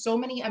gave me so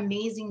many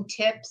amazing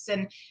tips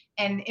and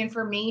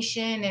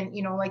information. And,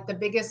 like the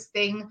biggest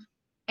thing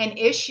and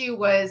issue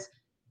was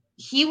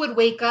he would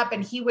wake up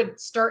and he would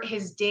start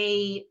his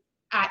day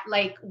at,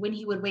 like, when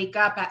he would wake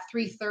up at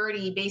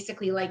 3:30,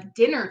 basically like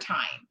dinner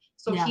time.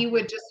 So Yeah. he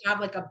would just have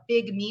like a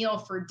big meal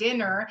for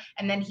dinner,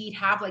 and then he'd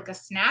have like a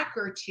snack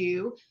or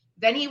two.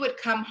 Then he would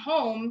come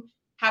home,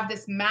 have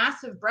this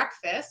massive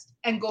breakfast,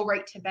 and go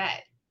right to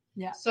bed.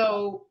 Yeah.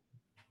 So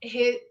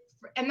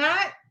and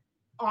that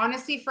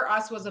honestly for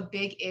us was a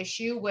big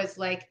issue, was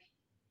like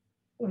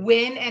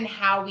when and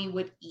how we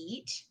would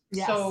eat.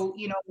 Yes. So,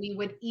 we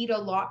would eat a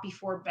lot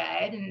before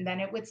bed, and then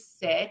it would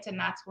sit. And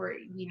that's where,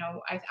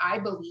 I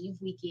believe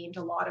we gained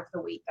a lot of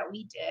the weight that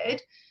we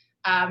did.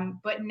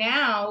 But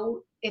now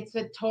it's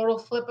a total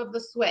flip of the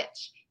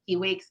switch. He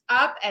wakes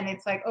up and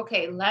it's like,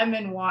 okay,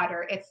 lemon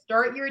water. It's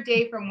start your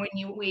day from when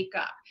you wake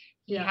up.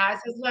 He has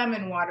his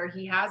lemon water,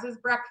 he has his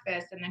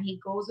breakfast, and then he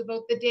goes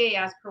about the day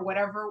as per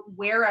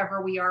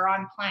wherever we are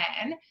on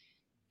plan.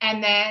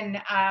 And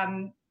then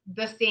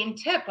the same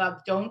tip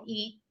of don't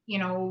eat,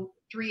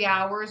 3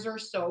 hours or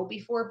so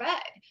before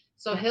bed.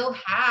 So he'll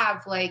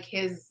have like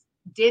his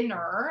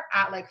dinner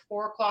at like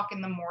 4:00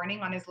 in the morning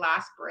on his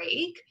last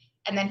break.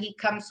 And then he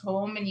comes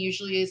home and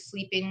usually is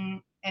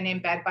sleeping and in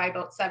bed by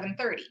about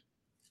 7:30.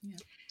 Yeah.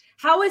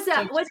 How is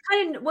that? So,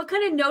 what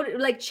kind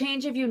of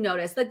change have you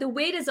noticed? Like the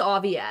weight is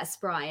obvious,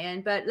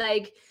 Brian, but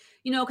like,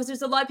 because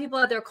there's a lot of people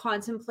out there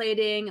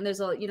contemplating, and there's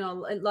a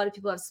lot of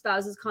people have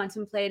spouses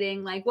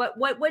contemplating. Like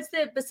what's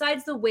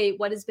besides the weight,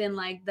 what has been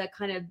like the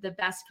kind of the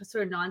best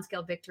sort of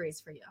non-scale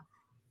victories for you?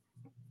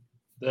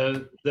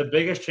 The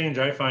biggest change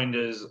I find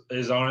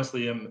is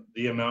honestly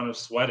the amount of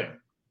sweating.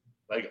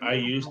 Like I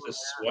used to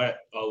sweat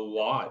a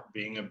lot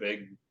being a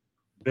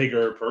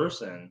bigger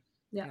person.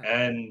 Yeah.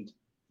 And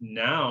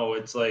now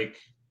it's like,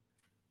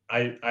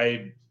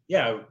 I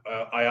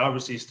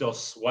obviously still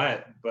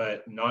sweat,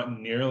 but not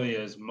nearly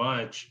as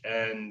much.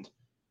 And,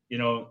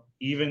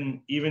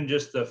 even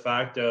just the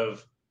fact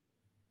of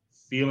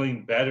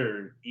feeling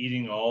better,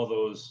 eating all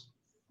those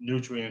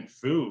nutrient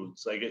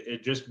foods, like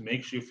it just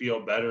makes you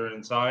feel better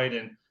inside.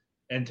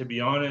 And to be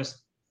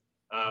honest,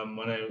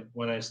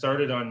 when I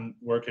started on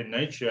working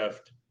night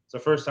shift, it's the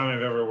first time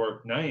I've ever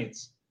worked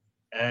nights,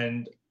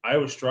 and I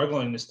was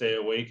struggling to stay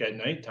awake at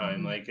nighttime.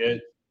 Mm-hmm. Like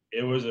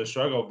it was a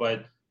struggle,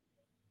 but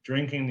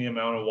drinking the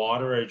amount of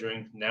water I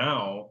drink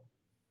now,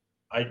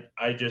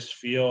 I just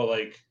feel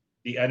like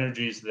the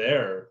energy's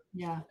there.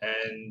 Yeah.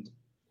 And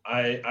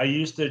I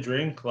used to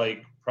drink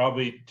like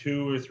probably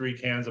 2 or 3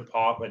 cans of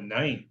pop a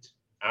night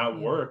at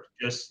work,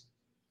 just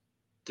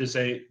to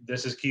say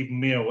this is keeping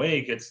me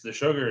awake. It's the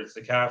sugar, it's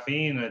the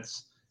caffeine,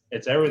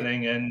 it's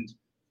everything. And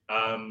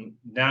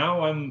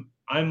now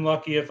I'm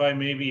lucky if I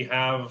maybe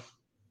have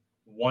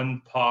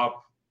 1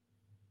 pop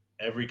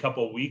every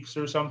couple of weeks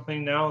or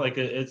something now. Like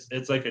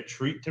it's like a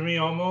treat to me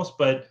almost,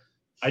 but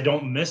I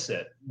don't miss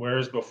it.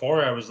 Whereas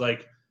before I was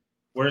like,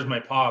 where's my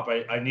pop?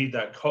 I need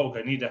that Coke.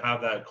 I need to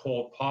have that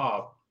cold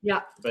pop.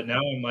 Yeah. But now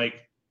I'm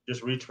like,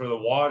 just reach for the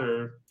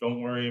water.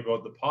 Don't worry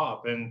about the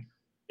pop. And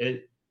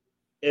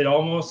it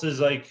almost is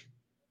like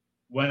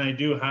when I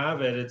do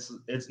have it,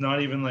 it's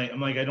not even like,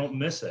 I'm like, I don't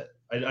miss it.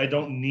 I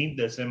don't need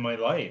this in my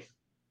life.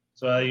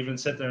 So I even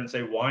sit there and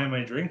say, why am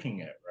I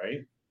drinking it?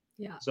 Right.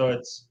 Yeah. So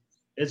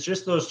it's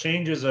just those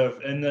changes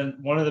and then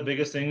one of the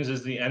biggest things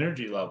is the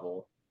energy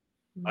level.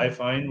 Mm-hmm. I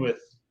find with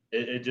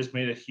it just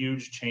made a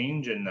huge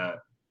change in that.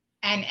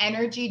 And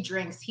energy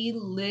drinks, he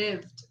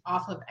lived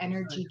off of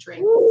energy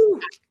drinks at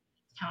the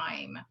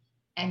time.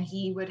 And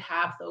he would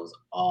have those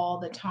all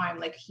the time.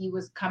 Like he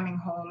was coming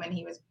home and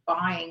he was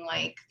buying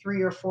like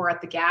 3 or 4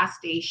 at the gas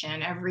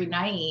station every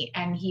night.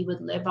 And he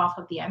would live off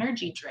of the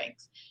energy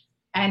drinks.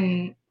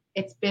 And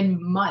it's been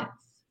months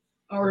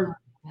or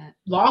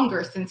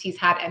longer since he's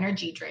had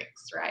energy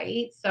drinks,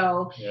 right?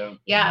 So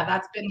yeah,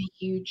 that's been a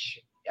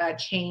huge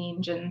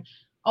change. And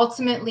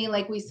ultimately,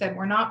 like we said,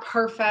 we're not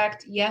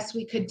perfect. Yes,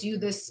 we could do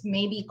this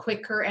maybe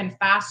quicker and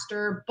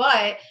faster,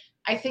 but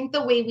I think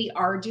the way we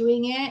are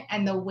doing it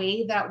and the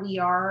way that we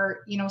are,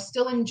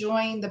 still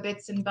enjoying the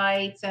bits and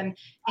bites and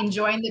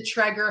enjoying the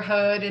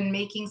Traegerhood and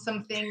making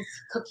some things,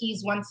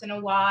 cookies once in a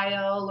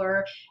while,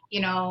 or,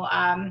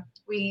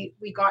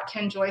 we got to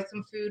enjoy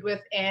some food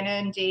with Anna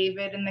and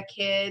David and the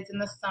kids in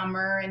the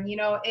summer. And,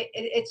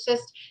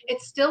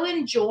 it's still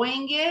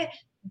enjoying it,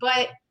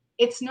 but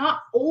it's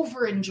not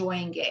over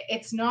enjoying it.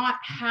 It's not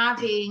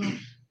having,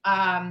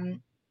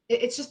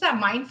 it's just that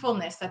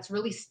mindfulness that's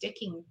really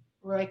sticking.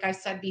 Like I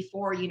said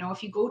before,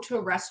 if you go to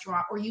a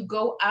restaurant or you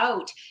go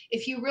out,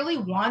 if you really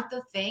want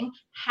the thing,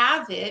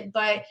 have it,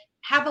 but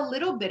have a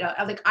little bit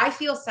of, like, I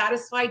feel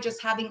satisfied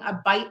just having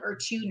a bite or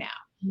 2 now.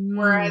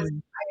 Whereas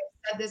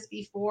I said this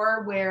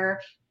before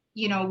where,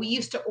 we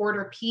used to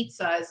order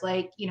pizzas,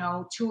 like,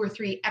 2 or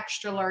 3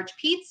 extra large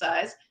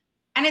pizzas.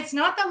 And it's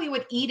not that we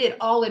would eat it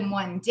all in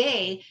one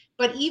day,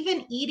 but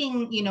even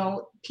eating,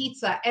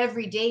 pizza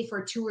every day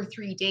for 2 or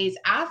 3 days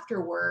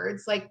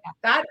afterwards, like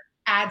that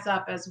adds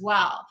up as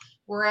well.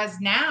 Whereas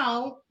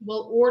now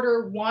we'll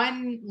order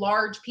 1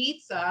 large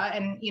pizza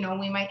and,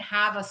 we might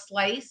have a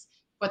slice,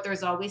 but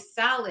there's always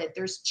salad,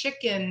 there's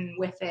chicken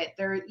with it.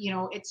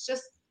 It's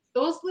just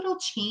those little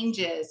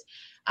changes.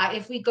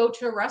 If we go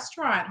to a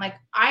restaurant, like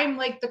I'm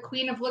like the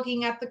queen of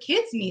looking at the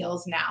kids'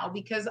 meals now,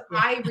 because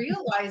I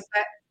realize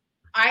that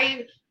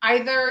I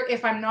either,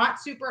 if I'm not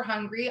super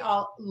hungry,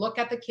 I'll look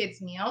at the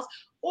kids' meals,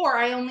 or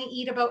I only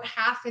eat about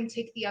half and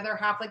take the other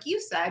half, like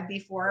you said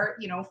before,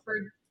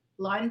 for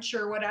lunch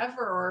or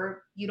whatever,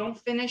 or you don't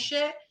finish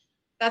it.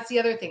 That's the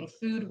other thing,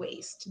 food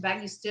waste.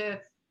 That used to,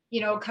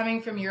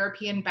 coming from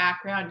European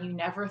background, you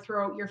never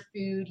throw out your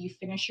food, you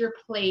finish your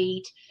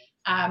plate.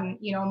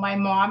 My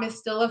mom is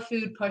still a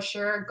food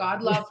pusher,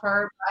 God love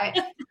her,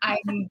 but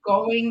I'm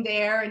going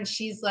there and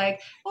she's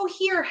like, oh,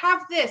 here,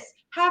 have this.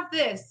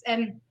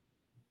 And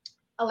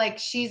like,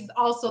 she's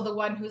also the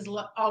one who's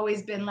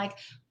always been like,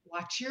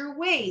 watch your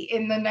weight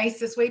in the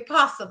nicest way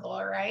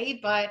possible, right?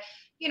 But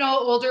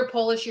older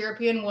Polish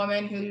European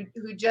woman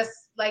who just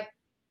like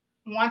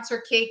wants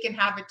her cake and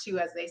have it too,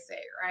 as they say,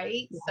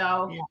 right?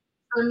 So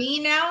for me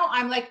now,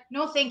 I'm like,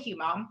 no, thank you,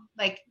 Mom.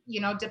 Like,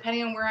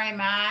 depending on where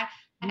I'm at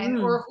and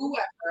or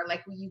whoever,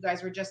 like you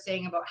guys were just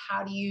saying about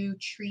how do you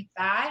treat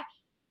that.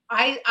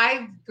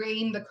 I've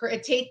gained the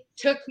courage. It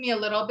took me a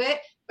little bit,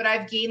 but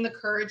I've gained the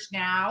courage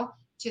now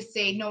to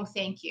say no,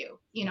 thank you.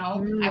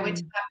 I went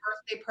to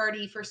that birthday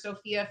party for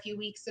Sophia a few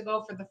weeks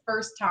ago for the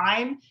first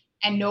time,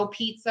 and no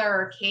pizza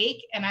or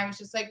cake, and I was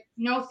just like,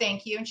 no,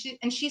 thank you.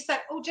 And she said,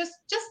 oh, just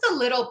a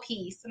little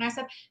piece, and I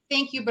said,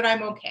 thank you, but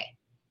I'm okay.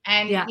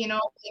 And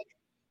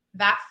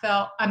that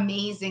felt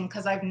amazing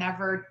because I've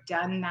never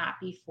done that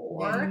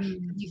before.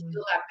 You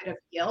feel that bit of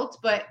guilt,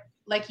 but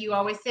like you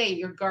always say,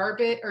 your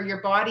garbage or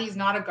your body is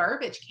not a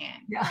garbage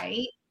can,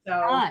 right?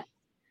 So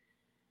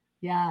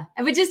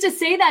but just to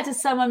say that to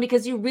someone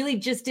because you really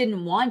just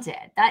didn't want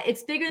it, that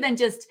it's bigger than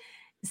just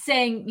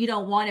saying you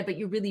don't want it, but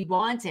you really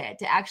want it,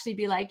 to actually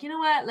be like, you know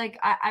what, like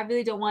I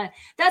really don't want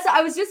it.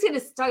 I was just going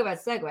to talk about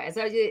segues.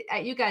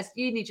 You guys,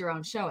 you need your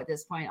own show at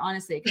this point,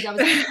 honestly, because I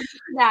was thinking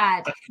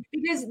that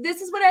because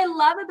this is what I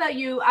love about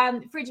you,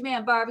 Fridge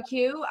Man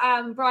Barbecue.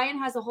 Brian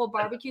has a whole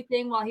barbecue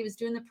thing while he was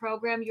doing the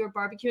program. You were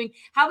barbecuing.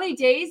 How many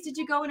days did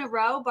you go in a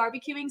row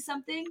barbecuing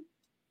something?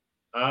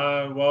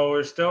 Well,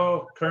 we're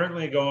still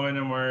currently going,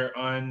 and we're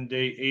on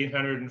day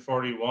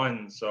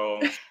 841. So.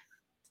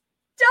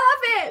 Stop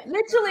it!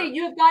 Literally,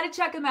 you have got to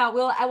check them out.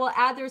 I will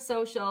add their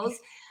socials.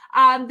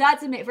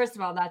 That's amazing. First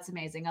of all, that's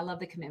amazing. I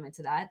love the commitment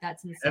to that.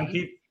 That's insane.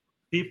 And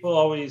people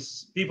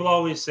always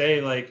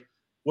say, like,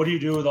 what do you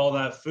do with all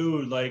that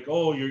food? Like,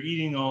 oh, you're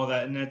eating all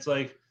that, and it's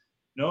like,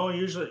 no.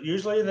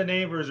 Usually the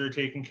neighbors are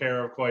taken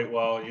care of quite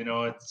well.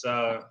 It's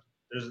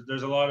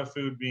there's a lot of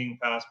food being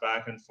passed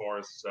back and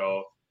forth.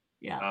 So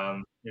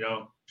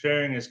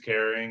sharing is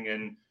caring,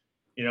 and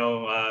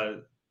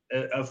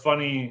a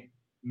funny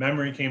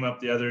memory came up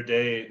the other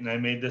day, and I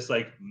made this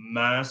like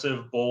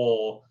massive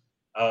bowl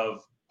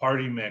of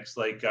party mix,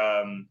 like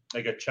a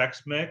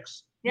Chex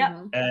Mix.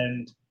 Yeah.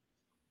 And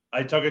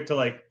I took it to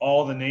like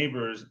all the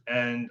neighbors,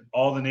 and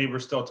all the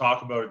neighbors still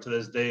talk about it to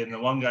this day. And the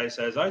one guy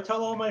says, I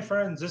tell all my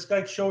friends, this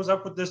guy shows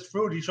up with this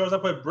food. He shows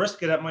up with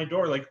brisket at my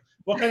door. Like,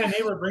 what kind of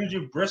neighbor brings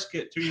you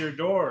brisket to your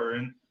door?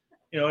 And,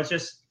 it's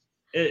just,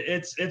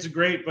 it's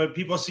great, but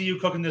people see you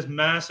cooking this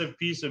massive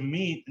piece of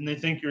meat and they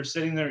think you're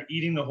sitting there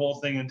eating the whole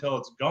thing until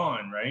it's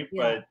gone, right?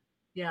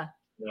 Yeah.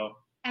 But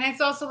and it's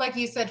also, like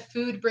you said,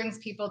 food brings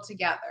people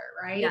together,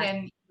 right?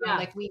 And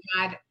like we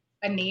had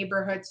a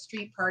neighborhood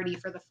street party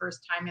for the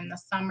first time in the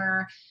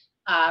summer.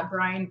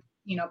 Brian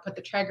put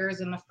the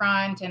Traegers in the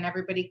front, and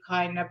everybody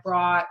kind of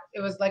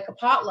it was like a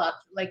potluck,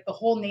 like the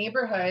whole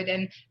neighborhood.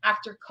 And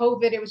after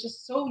COVID, it was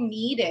just so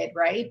needed,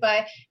 right?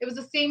 But it was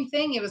the same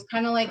thing. It was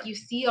kind of like you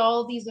see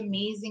all these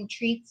amazing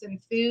treats and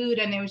food,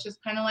 and it was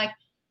just kind of like,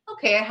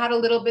 okay, I had a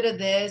little bit of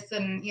this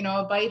and,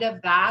 a bite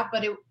of that,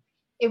 but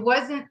it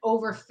wasn't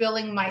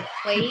overfilling my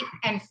plate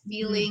and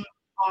feeling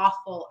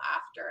awful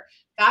after.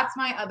 That's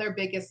my other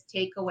biggest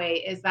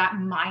takeaway, is that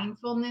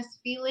mindfulness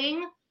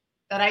feeling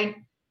that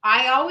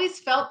I always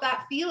felt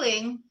that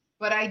feeling,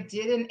 but I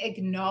didn't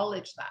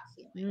acknowledge that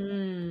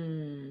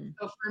feeling.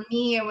 So for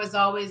me, it was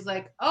always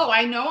like, oh,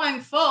 I know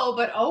I'm full,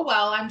 but oh,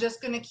 well, I'm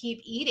just going to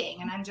keep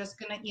eating, and I'm just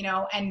going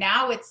to, and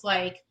now it's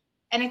like,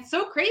 and it's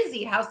so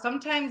crazy how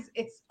sometimes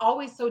it's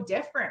always so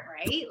different,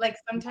 right? Like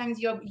sometimes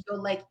you'll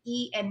like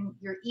eat and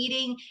you're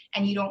eating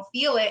and you don't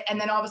feel it. And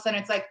then all of a sudden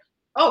it's like,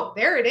 oh,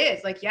 there it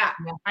is. Like,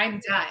 I'm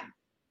done.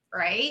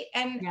 Right.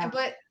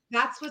 But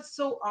that's what's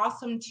so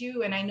awesome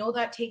too. And I know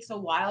that takes a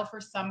while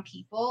for some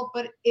people,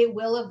 but it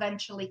will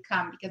eventually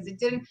come, because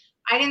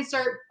I didn't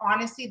start,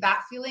 honestly,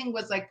 that feeling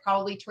was like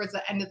probably towards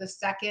the end of the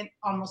second,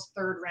 almost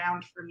third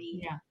round for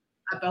me.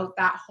 About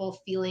that whole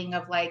feeling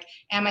of like,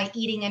 am I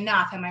eating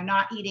enough? Am I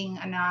not eating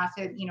enough?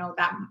 And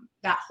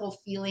that whole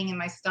feeling in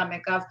my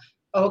stomach of,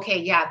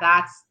 okay,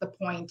 that's the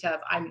point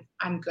of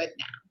I'm good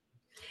now.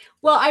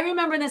 Well, I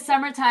remember in the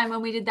summertime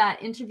when we did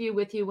that interview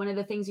with you, one of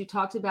the things you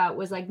talked about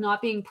was like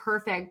not being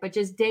perfect, but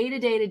just day to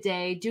day to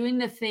day, doing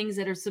the things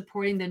that are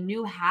supporting the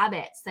new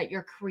habits that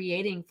you're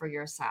creating for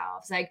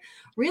yourselves, like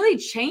really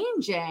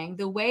changing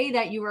the way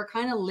that you were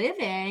kind of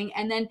living,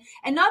 and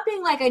not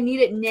being like, I need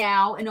it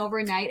now and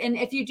overnight. And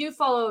if you do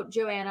follow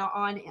Joanna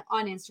on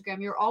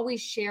Instagram, you're always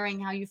sharing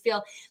how you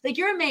feel. Like,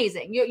 you're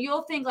amazing.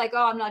 You'll think like,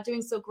 oh, I'm not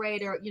doing so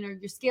great, or,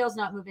 your scale's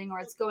not moving, or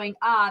it's going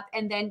up.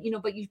 And then,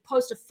 but you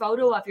post a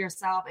photo of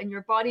yourself and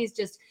your body's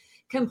just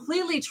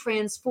completely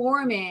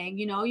transforming.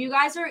 How are you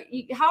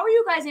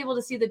guys able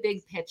to see the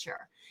big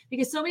picture?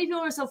 Because so many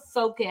people are so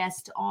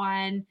focused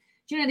on,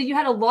 that you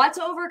had a lot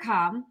to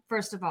overcome.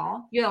 First of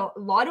all, a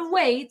lot of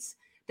weights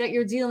that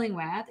you're dealing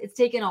with. It's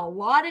taken a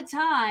lot of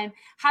time.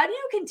 How do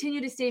you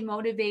continue to stay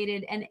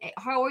motivated, and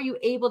how are you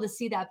able to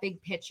see that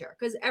big picture?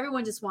 Because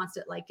everyone just wants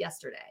it like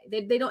yesterday.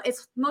 They don't,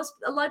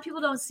 a lot of people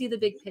don't see the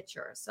big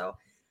picture. So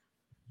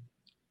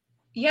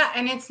yeah,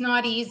 and it's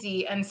not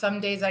easy. And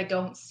some days I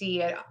don't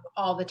see it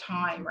all the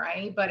time,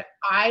 right? But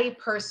I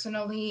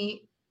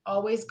personally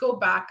always go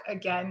back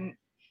again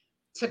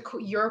to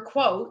your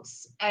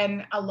quotes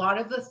and a lot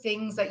of the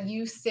things that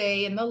you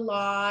say in the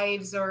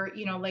lives, or,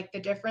 like the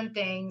different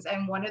things.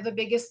 And one of the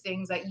biggest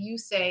things that you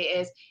say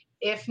is,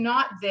 if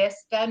not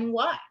this, then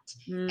what?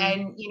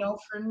 And,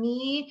 for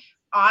me,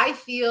 I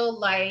feel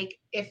like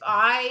if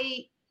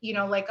I,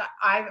 like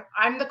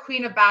I'm the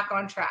queen of back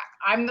on track.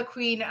 I'm the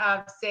queen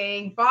of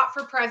saying bot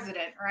for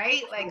president,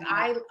 right? Like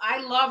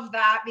I love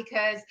that,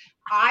 because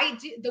I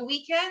do the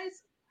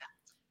weekends,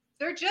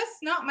 they're just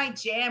not my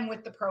jam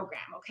with the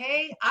program.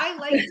 Okay. I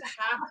like to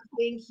have a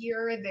thing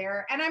here or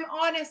there, and I'm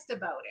honest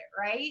about it.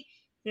 Right.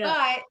 Yeah.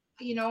 But,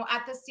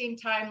 at the same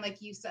time, like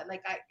you said,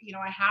 like I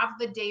have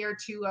the day or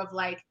two of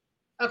like,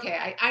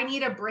 okay, I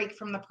need a break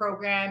from the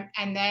program.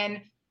 And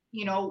then,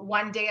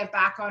 one day of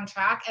back on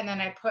track. And then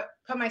I put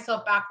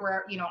myself back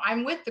where,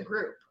 I'm with the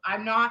group.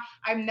 I'm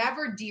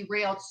never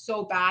derailed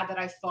so bad that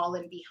I've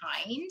fallen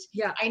behind.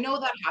 Yeah. I know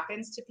that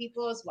happens to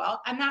people as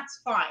well, and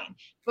that's fine.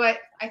 But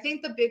I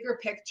think the bigger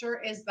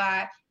picture is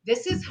that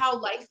this is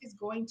how life is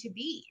going to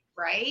be,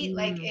 right?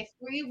 Like, if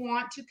we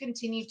want to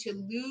continue to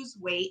lose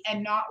weight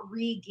and not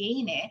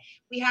regain it,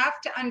 we have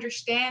to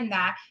understand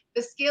that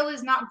the scale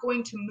is not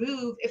going to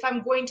move if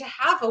I'm going to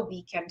have a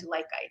weekend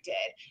like I did.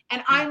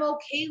 And I'm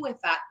okay with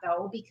that,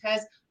 though,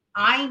 because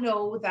I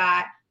know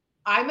that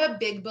I'm a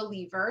big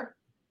believer.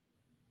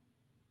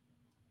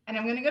 And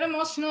I'm going to get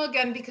emotional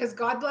again, because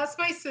God bless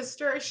my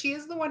sister. She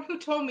is the one who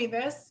told me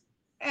this.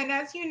 And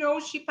as you know,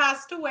 she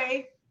passed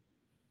away.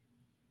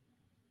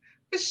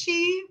 But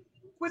she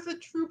was a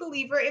true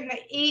believer in the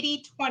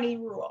 80-20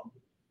 rule.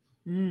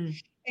 And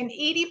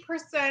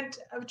 80%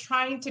 of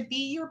trying to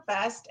be your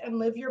best and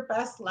live your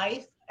best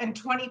life, and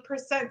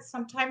 20%,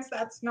 sometimes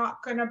that's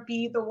not going to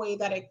be the way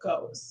that it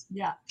goes.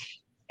 Yeah.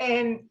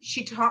 And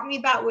she taught me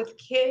that with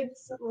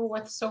kids,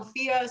 with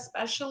Sophia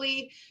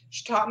especially.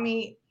 She taught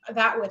me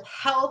that with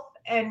health.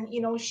 And,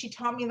 she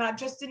taught me that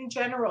just in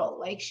general.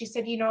 Like, she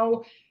said,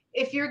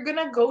 if you're going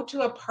to go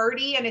to a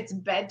party and it's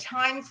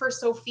bedtime for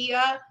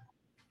Sophia,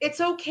 it's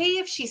okay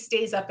if she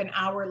stays up an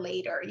hour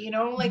later,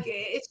 like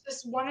it's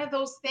just one of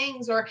those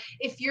things. Or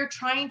if you're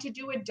trying to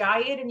do a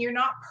diet and you're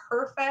not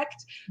perfect,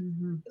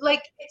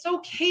 like it's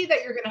okay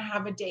that you're going to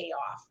have a day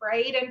off,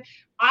 right? And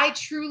I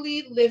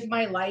truly live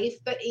my life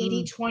the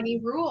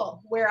 80-20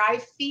 rule, where I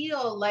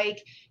feel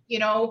like,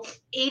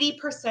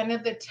 80%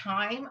 of the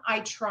time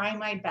I try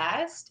my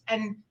best,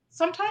 and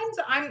sometimes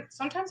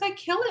I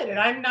kill it and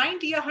I'm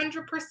 90,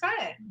 100%,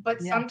 but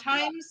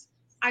sometimes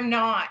I'm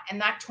not. And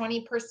that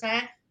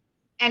 20%,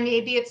 and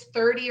maybe it's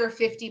 30 or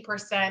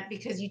 50%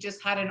 because you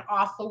just had an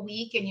awful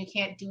week and you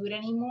can't do it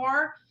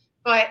anymore.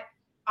 But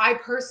I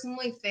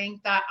personally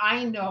think that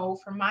I know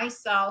for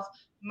myself,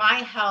 my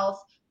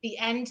health, the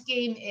end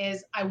game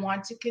is I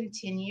want to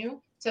continue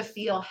to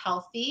feel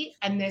healthy.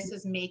 And this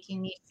is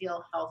making me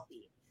feel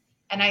healthy.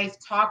 And I've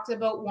talked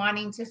about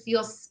wanting to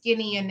feel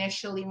skinny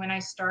initially when I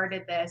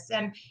started this.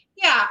 And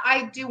yeah,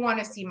 I do want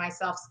to see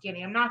myself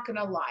skinny. I'm not going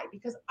to lie,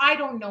 because I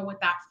don't know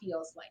what that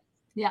feels like.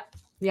 Yeah.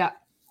 Yeah.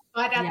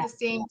 But at the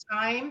same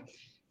time,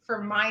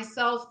 for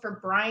myself,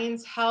 for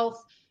Brian's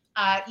health,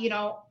 I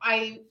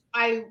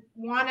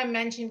want to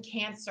mention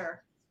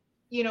cancer.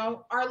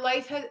 Our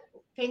life has,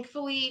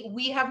 thankfully,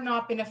 we have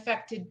not been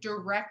affected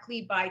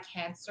directly by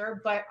cancer,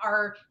 but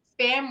our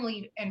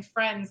family and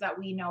friends that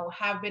we know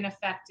have been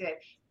affected.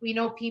 We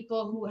know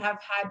people who have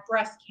had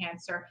breast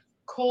cancer,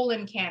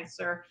 colon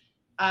cancer,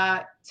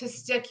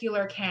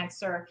 testicular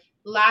cancer.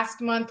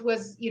 Last month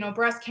was,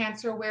 Breast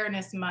Cancer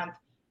Awareness Month.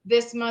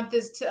 This month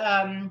is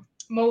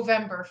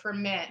Movember for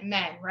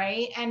men,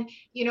 right? And,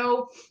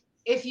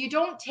 if you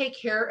don't take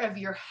care of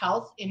your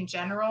health in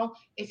general,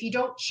 if you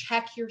don't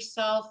check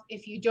yourself,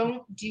 if you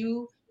don't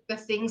do the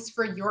things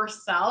for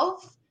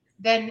yourself,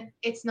 then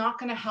it's not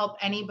going to help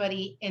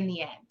anybody in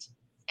the end.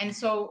 And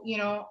so,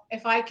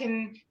 if I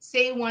can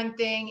say one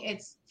thing,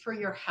 it's for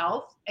your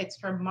health. It's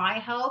for my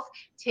health.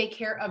 Take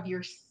care of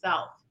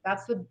yourself.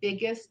 That's the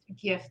biggest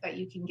gift that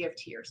you can give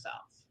to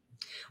yourself.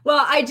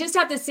 Well, I just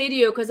have to say to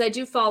you, because I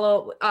do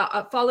follow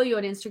you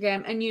on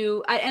Instagram,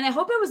 and I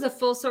hope it was a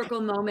full circle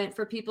moment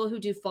for people who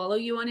do follow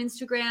you on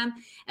Instagram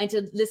and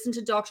to listen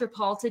to Dr.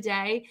 Paul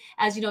today,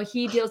 as you know,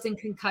 he deals in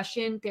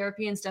concussion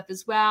therapy and stuff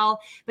as well.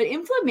 But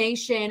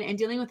inflammation and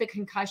dealing with a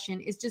concussion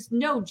is just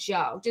no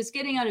joke. Just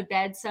getting out of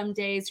bed some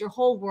days, your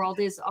whole world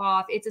is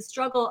off. It's a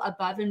struggle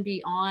above and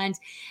beyond.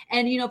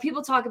 And, you know,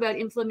 people talk about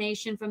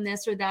inflammation from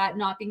this or that,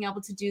 not being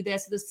able to do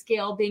this, the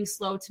scale being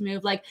slow to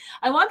move. Like,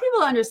 I want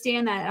people to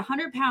understand that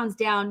 100 pounds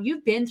down,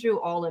 you've been through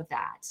all of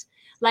that.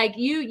 Like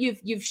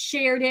you've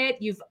shared it,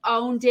 you've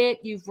owned it,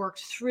 you've worked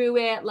through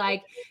it.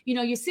 Like, you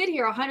know, you sit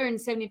here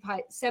 170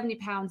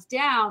 pounds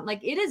down.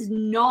 Like, it has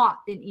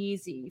not been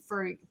easy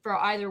for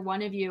either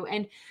one of you.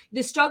 And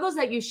the struggles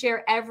that you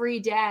share every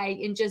day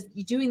in just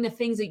doing the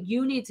things that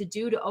you need to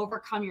do to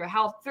overcome your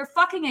health, they're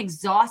fucking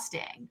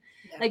exhausting.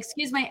 Like,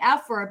 excuse my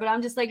F word, but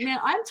I'm just like, man,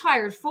 I'm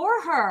tired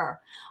for her.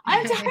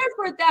 I'm tired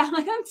for that.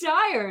 Like, I'm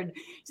tired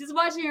just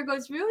watching her go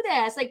through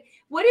this. Like,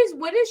 what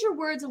is your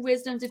words of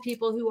wisdom to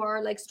people who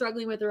are like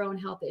struggling with their own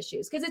health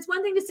issues? Because it's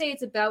one thing to say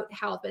it's about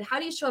health, but how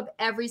do you show up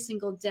every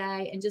single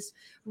day and just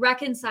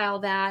reconcile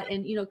that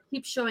and, you know,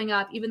 keep showing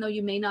up, even though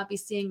you may not be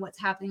seeing what's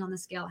happening on the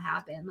scale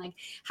happen? Like,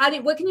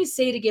 what can you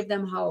say to give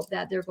them hope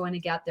that they're going to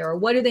get there, or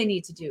what do they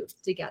need to do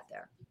to get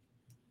there?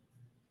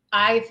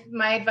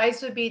 My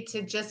advice would be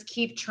to just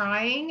keep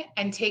trying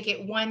and take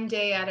it one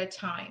day at a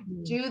time.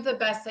 Do the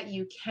best that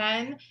you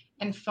can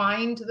and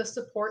find the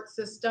support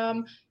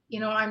system. You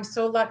know, I'm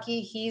so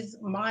lucky. He's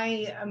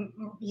my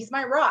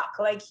rock.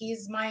 Like,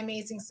 he's my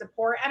amazing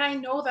support. And I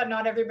know that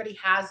not everybody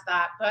has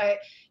that, but,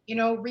 you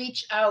know,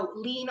 reach out,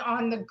 lean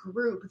on the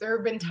group. There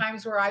have been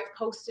times where I've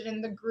posted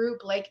in the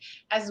group, like,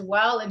 as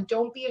well, and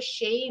don't be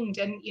ashamed.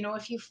 And, you know,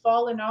 if you've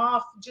fallen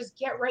off, just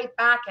get right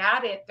back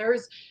at it.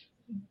 There's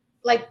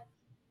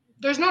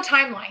no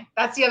timeline.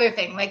 That's the other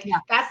thing. Like,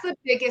 that's the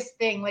biggest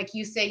thing. Like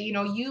you say, you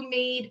know, you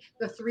made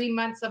the 3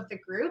 months of the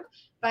group,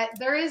 but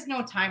there is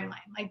no timeline.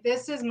 Like,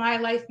 this is my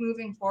life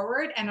moving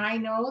forward. And I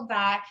know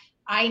that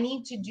I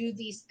need to do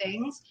these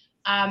things,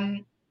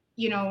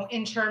 you know,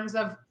 in terms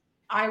of,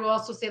 I will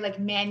also say, like,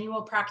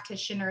 manual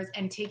practitioners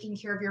and taking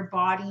care of your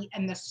body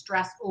and the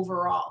stress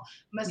overall,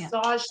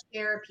 massage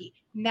therapy,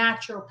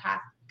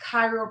 naturopath,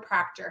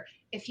 chiropractor.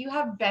 If you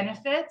have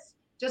benefits,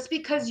 just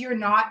because you're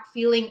not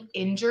feeling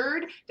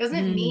injured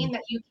doesn't mean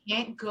that you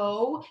can't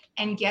go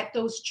and get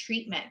those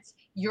treatments.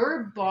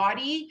 Your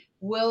body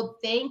will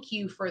thank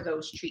you for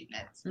those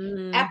treatments.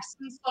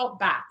 Epsom salt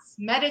baths,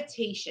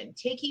 meditation,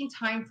 taking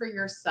time for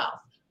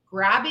yourself,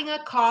 grabbing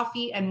a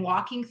coffee and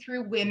walking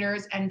through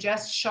Winners and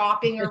just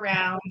shopping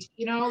around,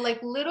 you know,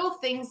 like little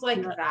things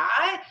like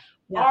that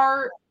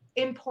are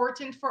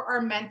important for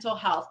our mental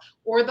health.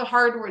 Or the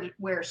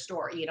hardware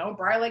store, you know,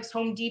 Briar likes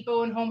Home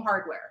Depot and Home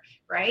Hardware,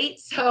 right?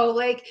 So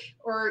like,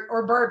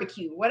 or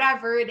barbecue,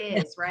 whatever it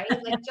is, right?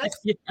 Like,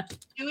 just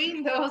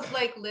doing those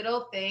like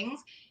little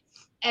things.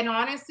 And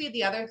honestly,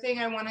 the other thing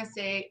I want to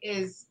say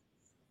is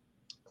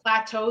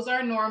plateaus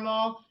are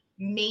normal.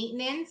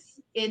 Maintenance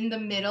in the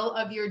middle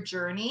of your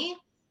journey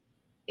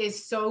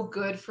is so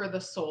good for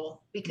the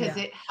soul, because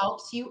it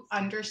helps you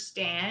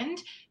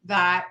understand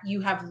that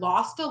you have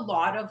lost a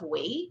lot of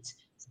weight.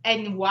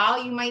 And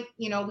while you might,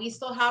 you know, we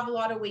still have a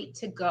lot of weight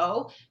to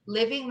go,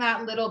 living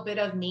that little bit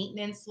of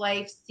maintenance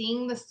life,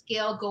 seeing the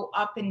scale go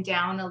up and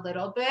down a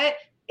little bit,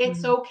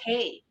 it's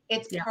okay.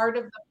 It's part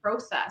of the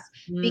process,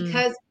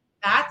 because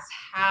that's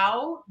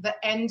how the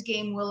end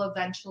game will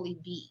eventually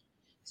be.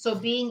 So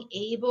being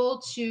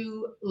able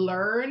to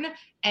learn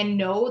and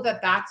know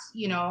that that's,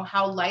 you know,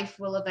 how life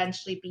will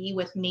eventually be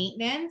with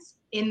maintenance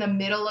in the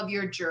middle of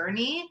your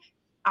journey,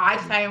 I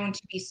found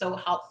to be so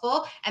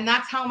helpful. And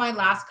that's how my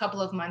last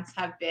couple of months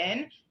have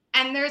been.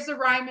 And there's a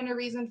rhyme and a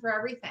reason for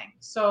everything.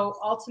 So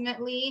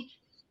ultimately,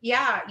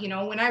 yeah, you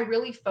know, when I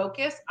really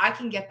focus, I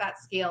can get that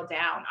scale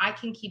down. I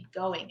can keep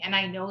going. And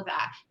I know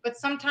that. But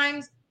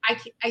sometimes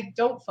I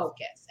don't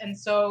focus. And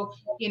so,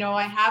 you know,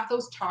 I have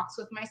those talks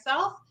with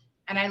myself.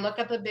 And I look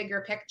at the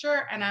bigger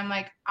picture and I'm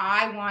like,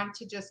 I want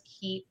to just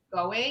keep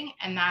going.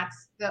 And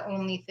that's the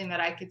only thing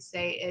that I could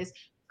say is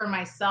for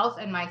myself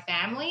and my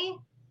family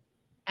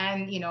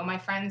and, you know, my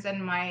friends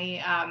and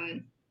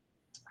my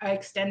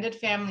extended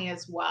family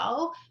as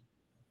well.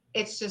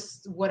 It's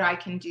just what I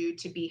can do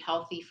to be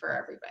healthy for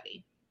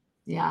everybody.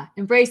 Yeah.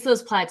 Embrace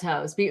those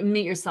plateaus.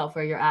 Meet yourself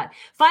where you're at.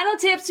 Final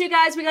tips, you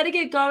guys. We got to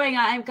get going.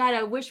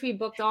 I wish we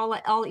booked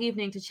all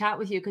evening to chat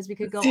with you, because we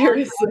could go on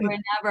forever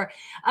and ever.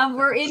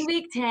 We're in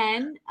week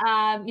 10.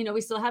 You know,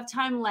 we still have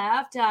time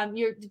left.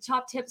 Your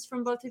top tips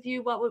from both of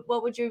you.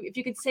 What would you, if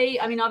you could say,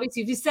 I mean,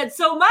 obviously you said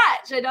so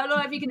much. I don't know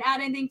if you can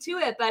add anything to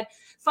it, but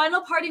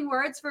final parting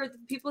words for the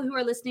people who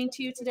are listening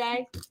to you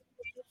today.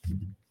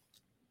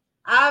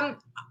 I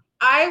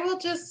will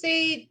just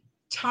say,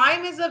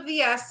 time is of the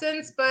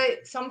essence,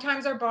 but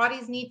sometimes our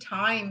bodies need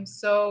time.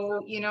 So,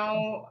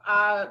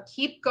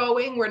 keep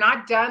going. We're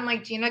not done,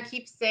 like Gina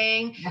keeps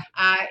saying.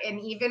 And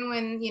even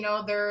when,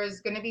 there's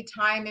going to be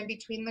time in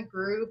between the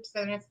groups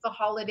and it's the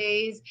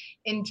holidays,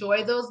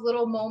 enjoy those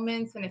little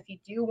moments. And if you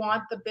do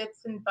want the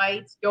bits and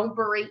bites, don't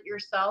berate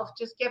yourself.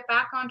 Just get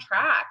back on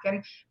track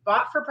and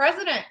vote for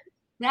president.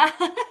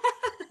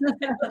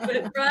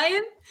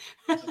 Brian?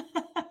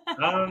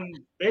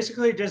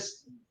 Basically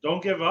just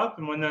don't give up,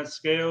 and when that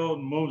scale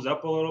moves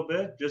up a little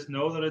bit, just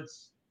know that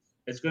it's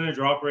going to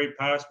drop right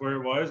past where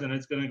it was, and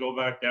it's going to go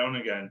back down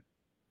again.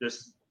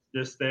 Just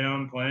stay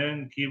on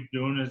plan, keep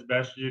doing as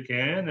best as you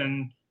can,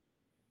 and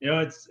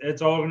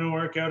it's all going to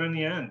work out in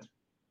the end.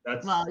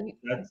 That's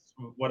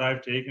what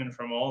I've taken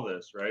from all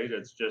this, right?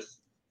 It's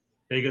just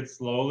take it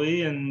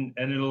slowly, and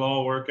it'll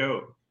all work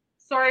out.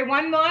 Sorry,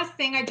 one last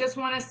thing I just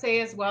want to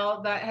say as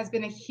well that has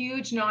been a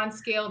huge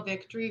non-scale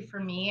victory for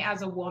me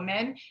as a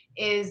woman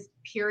is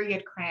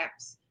period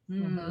cramps.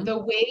 Mm-hmm. The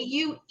way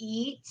you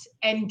eat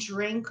and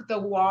drink the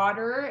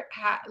water,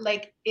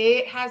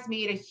 it has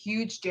made a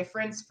huge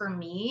difference for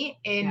me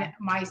in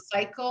my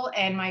cycle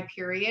and my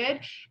period.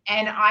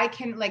 And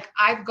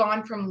I've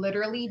gone from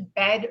literally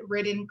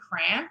bedridden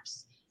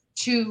cramps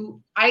to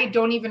I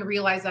don't even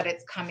realize that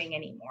it's coming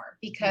anymore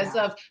because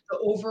of the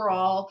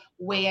overall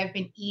way I've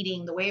been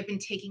eating, the way I've been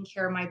taking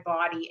care of my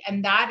body.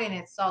 And that in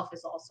itself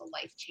is also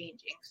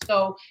life-changing.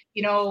 So,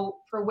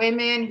 for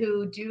women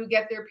who do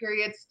get their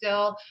periods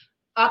still,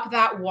 up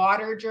that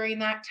water during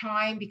that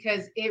time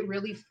because it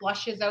really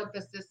flushes out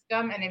the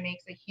system and it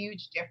makes a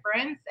huge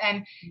difference.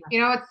 And,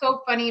 it's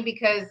so funny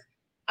because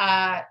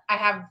I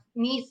have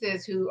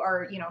nieces who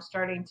are,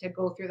 starting to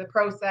go through the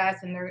process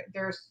and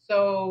they're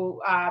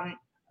so,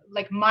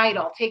 like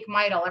Midol, take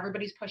Midol.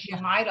 Everybody's pushing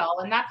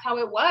Midol, and that's how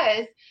it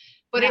was.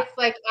 But it's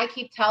like I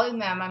keep telling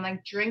them, I'm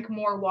like, drink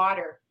more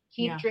water,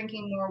 keep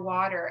drinking more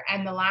water.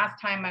 And the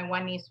last time my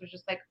one niece was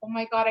just like, oh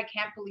my God, I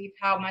can't believe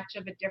how much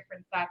of a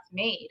difference that's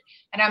made.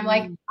 And I'm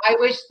like, I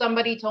wish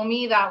somebody told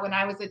me that when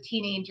I was a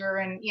teenager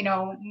and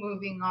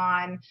moving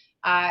on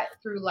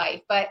through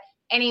life. But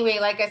anyway,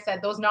 like I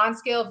said, those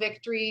non-scale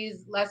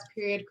victories, less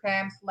period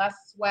cramps, less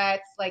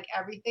sweats, like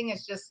everything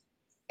is just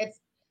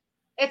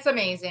it's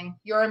amazing.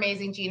 You're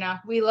amazing, Gina.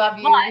 We love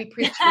you. We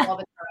preach you all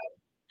the time.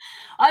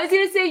 I was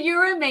going to say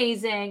you're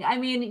amazing. I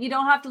mean, you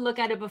don't have to look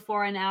at it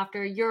before and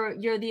after.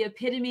 You're the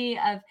epitome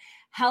of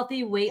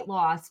healthy weight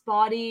loss,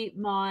 body,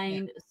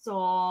 mind,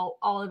 soul,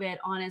 all of it.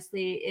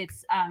 Honestly,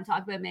 it's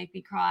talk about make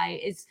me cry.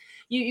 It's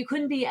you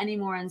couldn't be any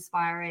more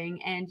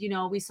inspiring. And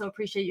we so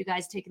appreciate you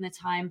guys taking the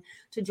time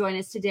to join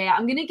us today.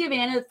 I'm going to give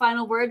Anna the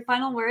final word.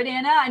 Final word,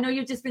 Anna. I know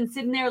you've just been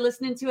sitting there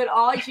listening to it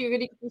all. You're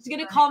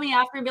gonna call me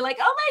after and be like,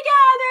 oh my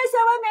God, they're so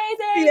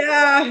amazing.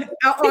 Yeah,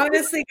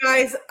 honestly,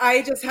 guys,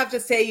 I just have to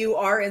say you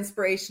are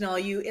inspirational.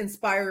 You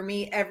inspire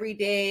me every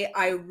day.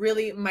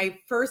 My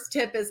first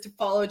tip is to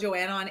follow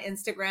Joanna on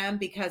Instagram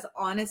because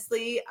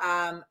honestly,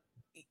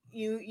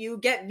 you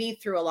get me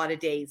through a lot of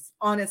days.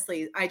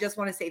 Honestly, I just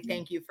want to say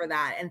thank you for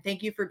that. And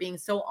thank you for being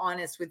so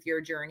honest with your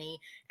journey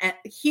and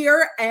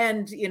here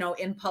and,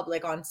 in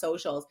public on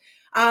socials.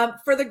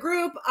 For the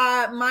group,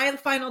 my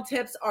final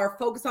tips are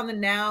focus on the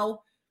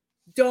now.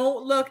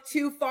 Don't look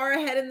too far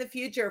ahead in the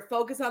future.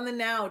 Focus on the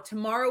now.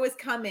 Tomorrow is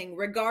coming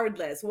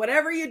regardless.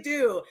 Whatever you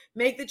do,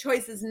 make the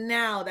choices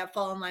now that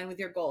fall in line with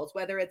your goals,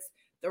 whether it's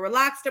the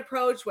relaxed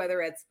approach,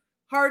 whether it's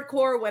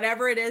hardcore,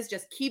 whatever it is,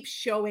 just keep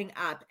showing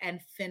up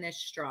and finish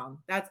strong.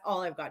 That's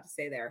all I've got to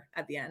say there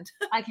at the end.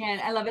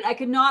 I love it. I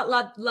could not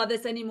love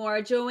this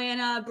anymore.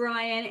 Joanna,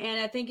 Brian,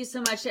 Anna, thank you so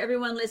much to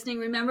everyone listening.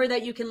 Remember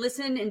that you can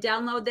listen and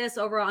download this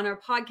over on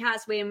our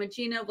podcast, Weigh In with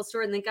Gina. We'll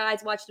store it in the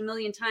guides, watch it a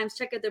million times.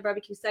 Check out their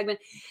barbecue segment.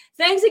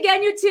 Thanks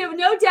again, you two.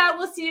 No doubt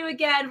we'll see you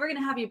again. We're going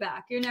to have you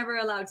back. You're never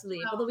allowed to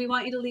leave. Although we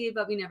want you to leave,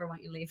 but we never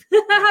want you to leave.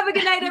 Have a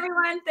good night,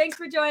 everyone. Thanks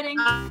for joining.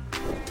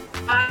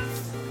 Bye.